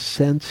 In the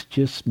sense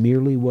just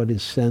merely what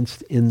is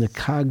sensed. In the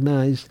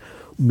cognized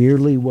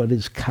merely what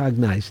is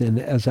cognized. And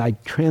as I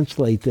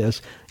translate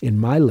this in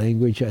my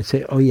language, I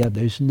say, oh yeah,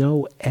 there's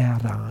no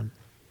add-on.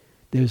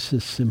 There's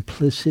the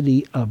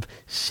simplicity of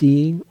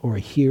seeing or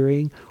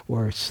hearing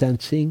or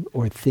sensing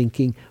or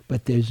thinking,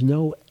 but there's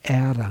no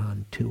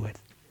add-on to it.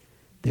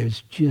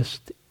 There's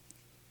just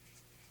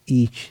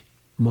each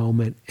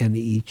moment and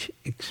each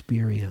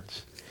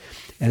experience.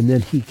 And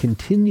then he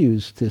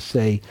continues to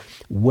say,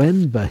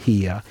 when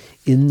Bahiya,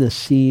 in the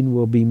seen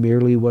will be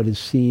merely what is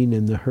seen,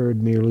 in the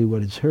heard merely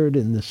what is heard,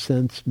 in the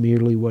sense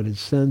merely what is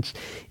sensed,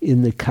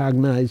 in the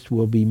cognized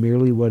will be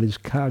merely what is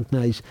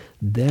cognized,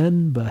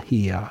 then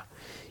Bahiya,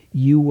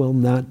 you will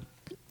not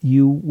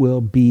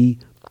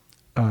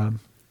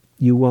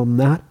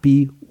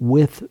be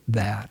with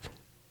that.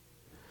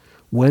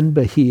 When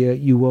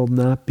Bahiya, you will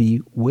not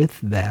be with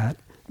that,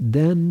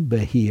 then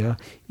Bahiya,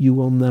 you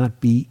will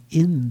not be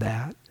in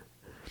that.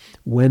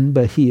 When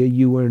Bahiya,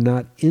 you are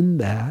not in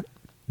that,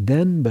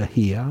 then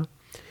Bahiya,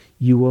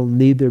 you will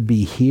neither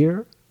be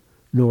here,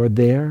 nor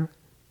there,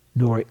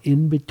 nor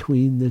in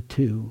between the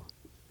two.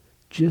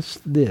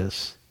 Just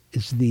this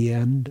is the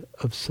end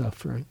of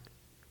suffering.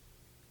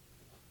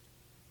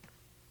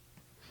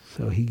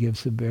 So he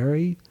gives a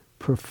very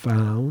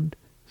profound,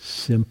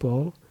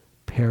 simple,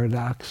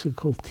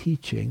 paradoxical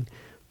teaching,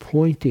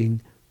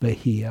 pointing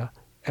Bahiya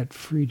at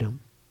freedom.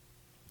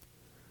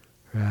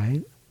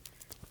 Right?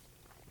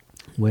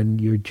 When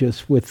you're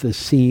just with the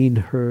seen,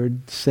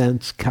 heard,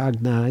 sense,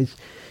 cognized,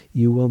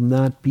 you will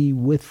not be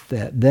with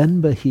that.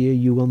 Then Bahiya,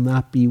 you will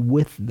not be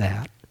with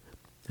that.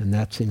 And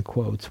that's in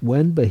quotes.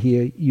 When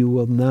Bahiya, you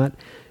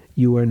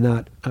are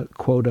not,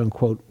 quote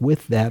unquote,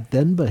 with that.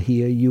 Then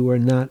Bahiya, you are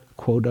not,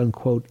 quote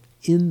unquote,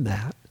 in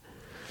that.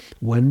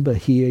 When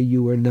Bahiya,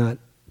 you are not,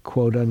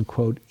 quote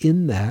unquote,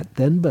 in that.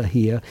 Then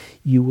Bahiya,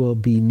 you will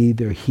be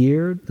neither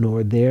here,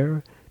 nor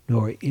there,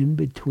 nor in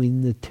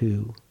between the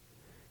two.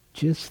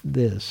 Just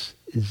this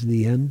is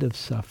the end of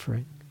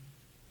suffering.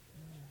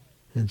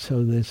 And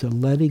so there's a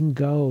letting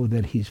go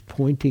that he's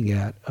pointing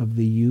at of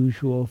the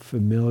usual,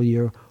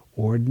 familiar,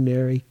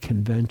 ordinary,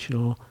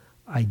 conventional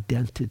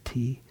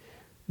identity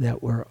that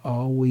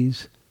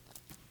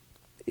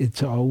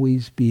it's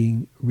always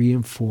being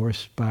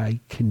reinforced by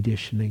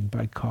conditioning,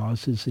 by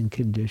causes and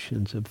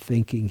conditions of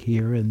thinking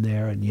here and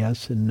there, and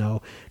yes and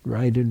no,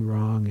 right and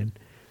wrong, and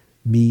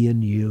me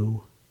and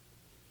you.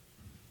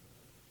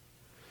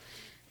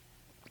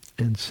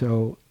 And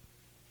so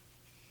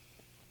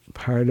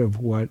part of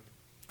what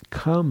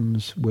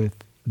comes with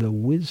the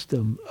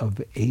wisdom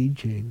of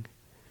aging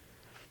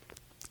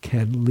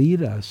can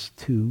lead us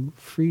to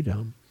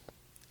freedom.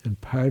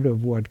 And part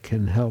of what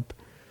can help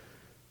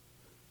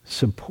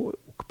support,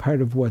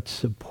 part of what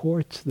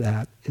supports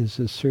that is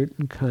a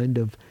certain kind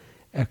of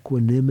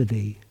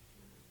equanimity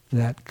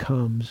that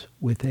comes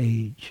with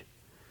age.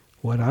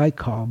 What I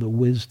call the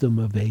wisdom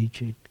of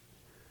aging.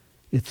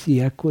 It's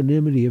the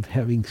equanimity of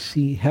having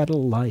had a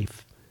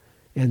life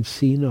and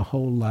seen a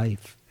whole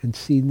life and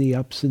seen the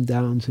ups and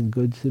downs and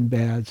goods and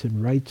bads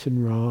and rights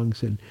and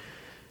wrongs and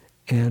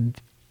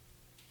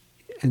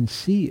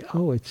see,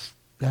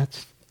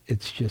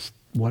 it's just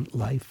what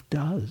life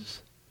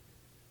does.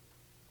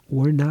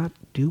 We're not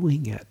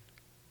doing it.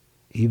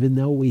 Even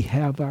though we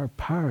have our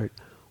part,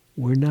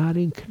 we're not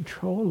in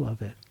control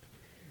of it.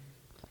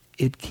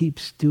 It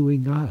keeps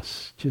doing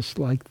us, just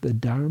like the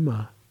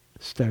Dharma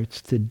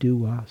starts to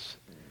do us.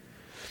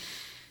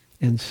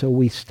 And so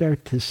we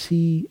start to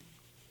see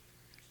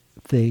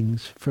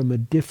things from a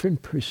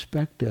different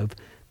perspective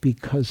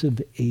because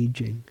of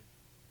aging.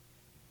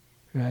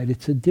 Right?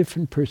 It's a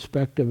different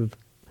perspective.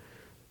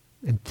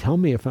 And tell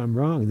me if I'm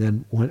wrong,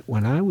 then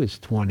when I was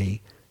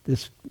 20,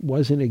 this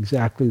wasn't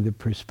exactly the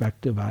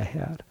perspective I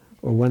had.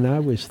 Or when I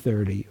was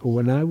 30, or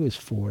when I was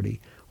 40,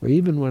 or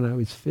even when I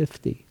was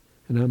 50.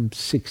 and I'm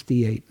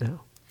 68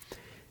 now.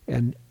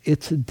 And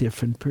it's a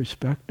different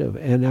perspective.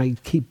 And I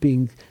keep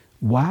being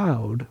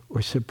wowed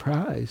or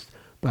surprised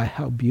by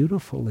how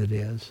beautiful it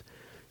is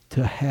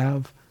to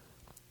have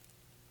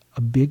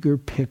a bigger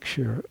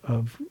picture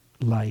of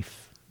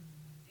life,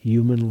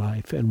 human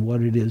life, and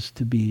what it is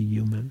to be a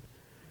human.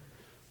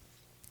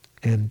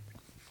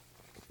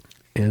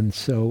 And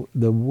so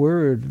the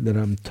word that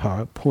I'm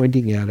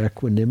pointing at,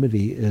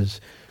 equanimity,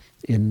 is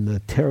in the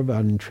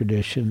Theravadan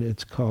tradition,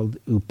 it's called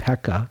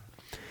upekkha.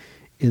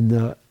 In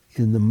the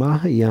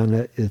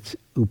Mahayana, it's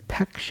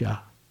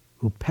upeksha.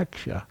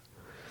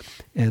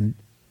 And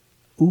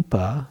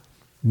upa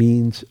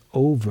means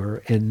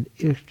over, and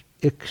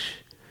iksh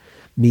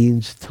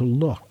means to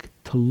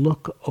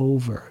look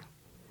over.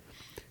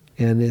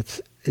 And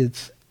it's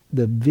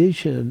the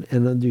vision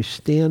and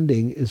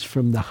understanding is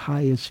from the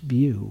highest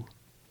view,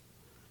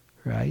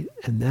 right?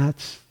 And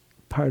that's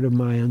part of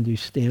my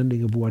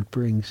understanding of what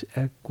brings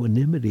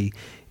equanimity,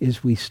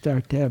 is we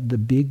start to have the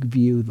big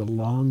view, the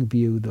long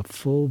view, the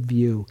full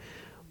view,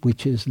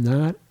 which is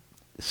not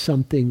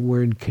something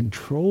we're in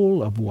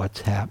control of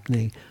what's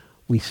happening.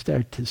 We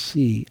start to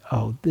see,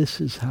 oh, this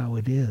is how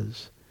it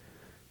is.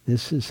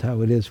 This is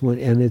how it is.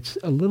 And it's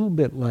a little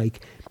bit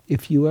like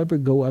if you ever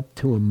go up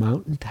to a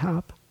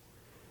mountaintop,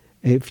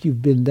 if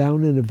you've been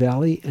down in a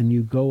valley and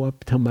you go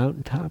up to a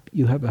mountaintop,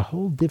 you have a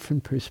whole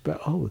different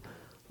perspective. Oh,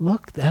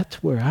 look,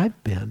 that's where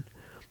I've been.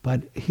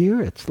 But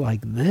here it's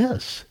like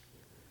this,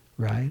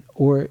 right?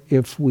 Or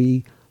if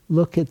we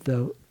look at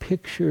the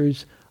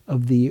pictures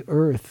of the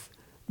earth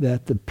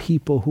that the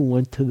people who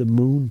went to the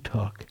moon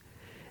took,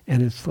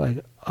 and it's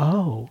like,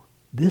 oh,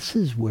 this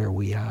is where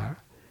we are.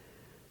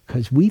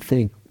 Because we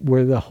think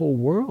we're the whole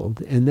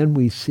world. And then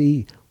we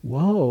see,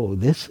 whoa,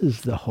 this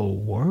is the whole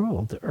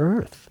world,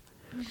 Earth.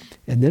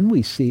 And then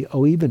we see,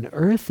 oh, even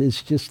Earth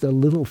is just a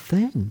little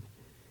thing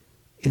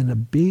in a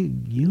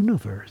big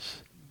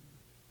universe,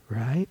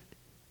 right?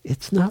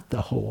 It's not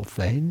the whole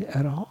thing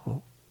at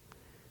all.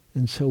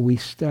 And so we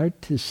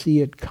start to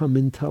see it come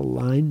into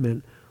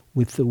alignment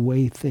with the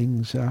way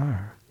things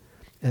are.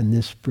 And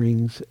this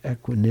brings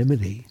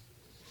equanimity.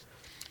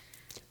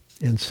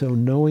 And so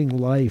knowing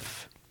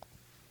life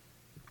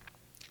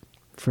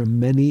from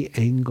many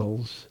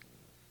angles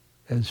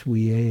as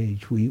we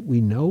age, we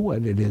know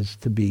what it is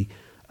to be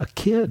a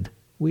kid.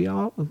 We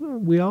all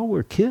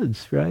were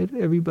kids, right?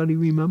 Everybody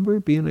remember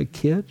being a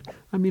kid?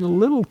 I mean, a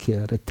little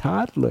kid, a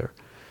toddler,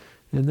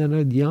 and then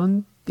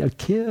a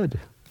kid,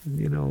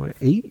 you know, an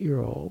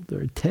 8-year-old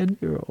or a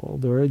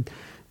 10-year-old or a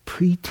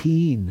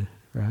preteen,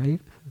 right?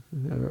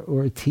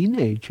 Or a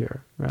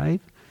teenager, right?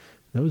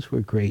 Those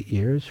were great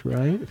years,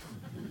 right?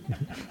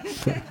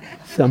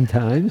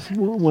 Sometimes,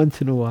 well,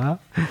 once in a while.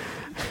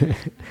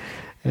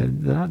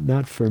 And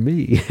not for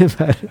me,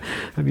 but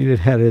I mean, it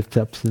had its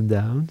ups and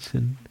downs,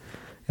 and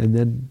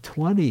then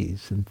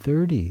 20s and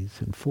 30s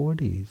and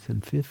 40s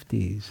and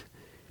 50s,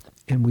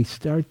 and we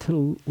start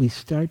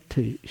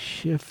to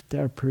shift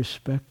our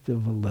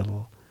perspective a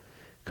little,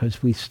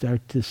 because we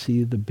start to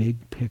see the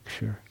big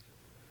picture.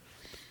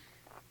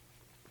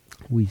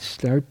 We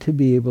start to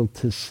be able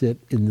to sit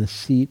in the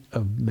seat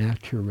of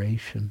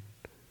maturation,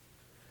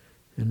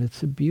 and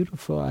it's a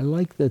beautiful. I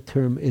like the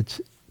term.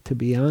 To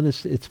be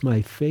honest, it's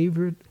my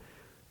favorite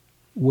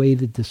way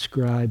to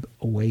describe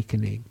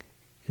awakening,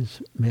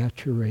 is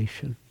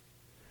maturation.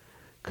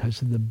 Because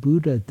the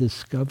Buddha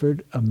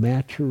discovered a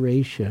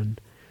maturation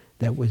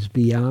that was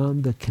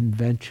beyond the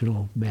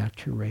conventional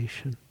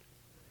maturation.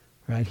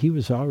 Right? He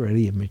was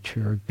already a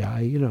mature guy,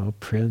 you know, a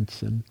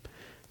prince, and,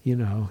 you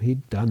know,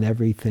 he'd done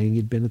everything.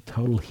 He'd been a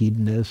total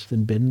hedonist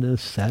and been an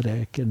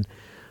ascetic,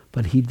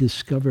 but he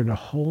discovered a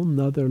whole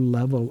nother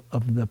level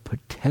of the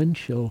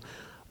potential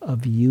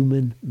of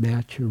human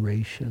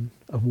maturation,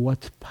 of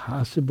what's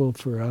possible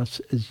for us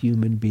as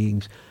human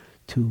beings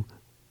to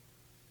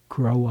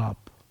grow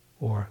up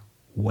or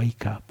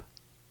wake up,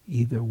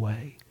 either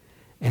way.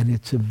 And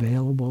it's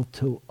available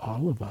to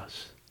all of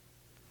us.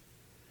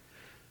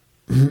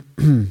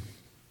 And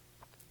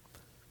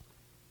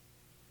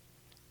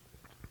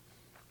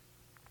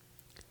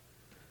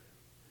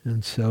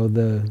so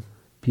the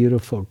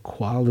beautiful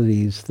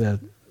qualities that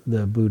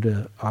the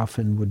Buddha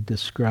often would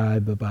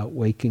describe about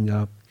waking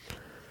up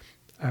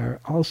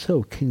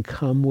also can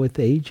come with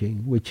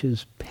aging, which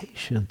is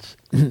patience.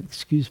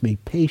 Excuse me,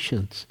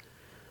 patience.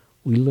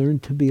 We learn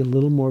to be a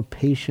little more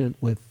patient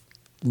with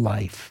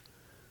life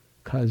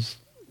because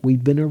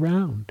we've been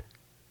around,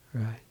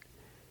 right?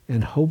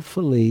 And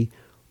hopefully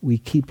we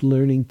keep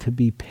learning to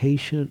be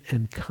patient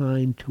and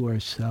kind to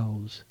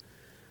ourselves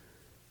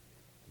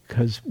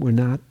because we're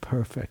not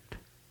perfect,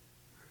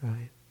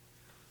 right?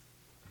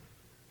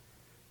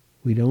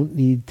 We don't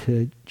need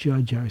to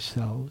judge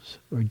ourselves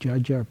or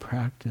judge our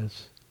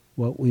practice.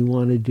 What we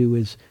want to do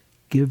is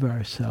give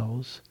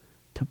ourselves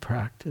to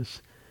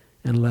practice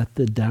and let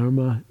the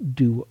Dharma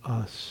do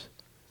us.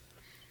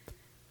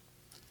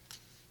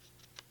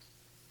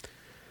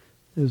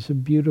 There's a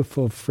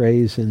beautiful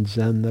phrase in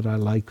Zen that I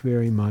like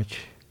very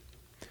much.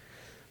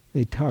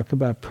 They talk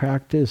about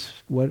practice.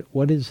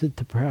 What is it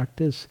to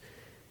practice?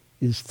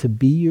 is to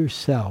be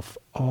yourself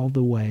all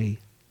the way.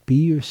 Be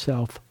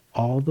yourself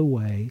all the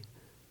way.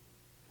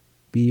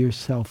 Be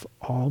yourself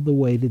all the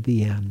way to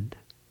the end.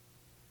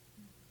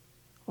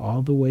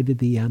 All the way to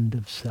the end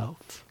of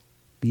self.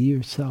 Be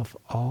yourself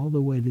all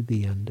the way to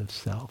the end of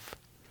self.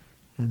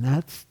 And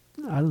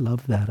I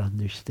love that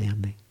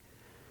understanding.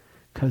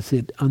 Because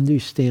it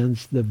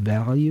understands the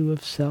value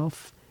of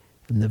self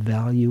and the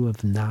value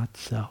of not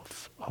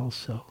self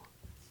also.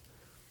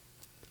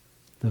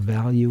 The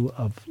value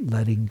of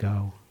letting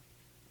go.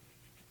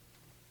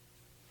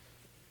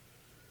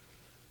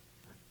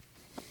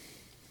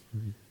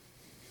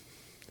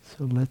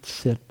 So let's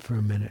sit for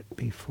a minute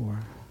before.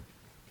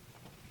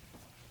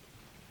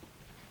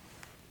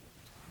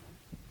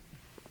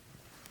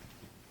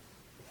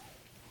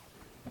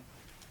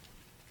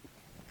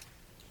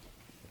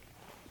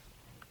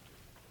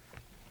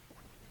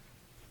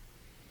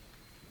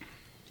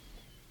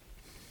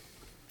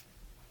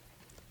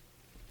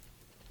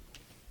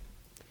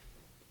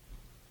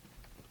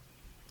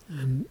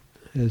 And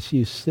as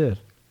you sit,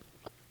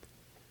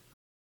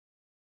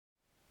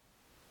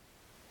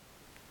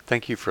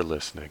 thank you for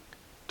listening.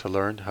 To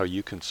learn how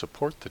you can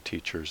support the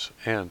teachers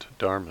and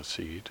Dharma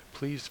Seed,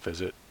 please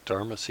visit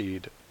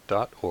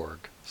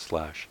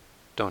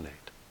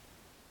dharmaseed.org/donate.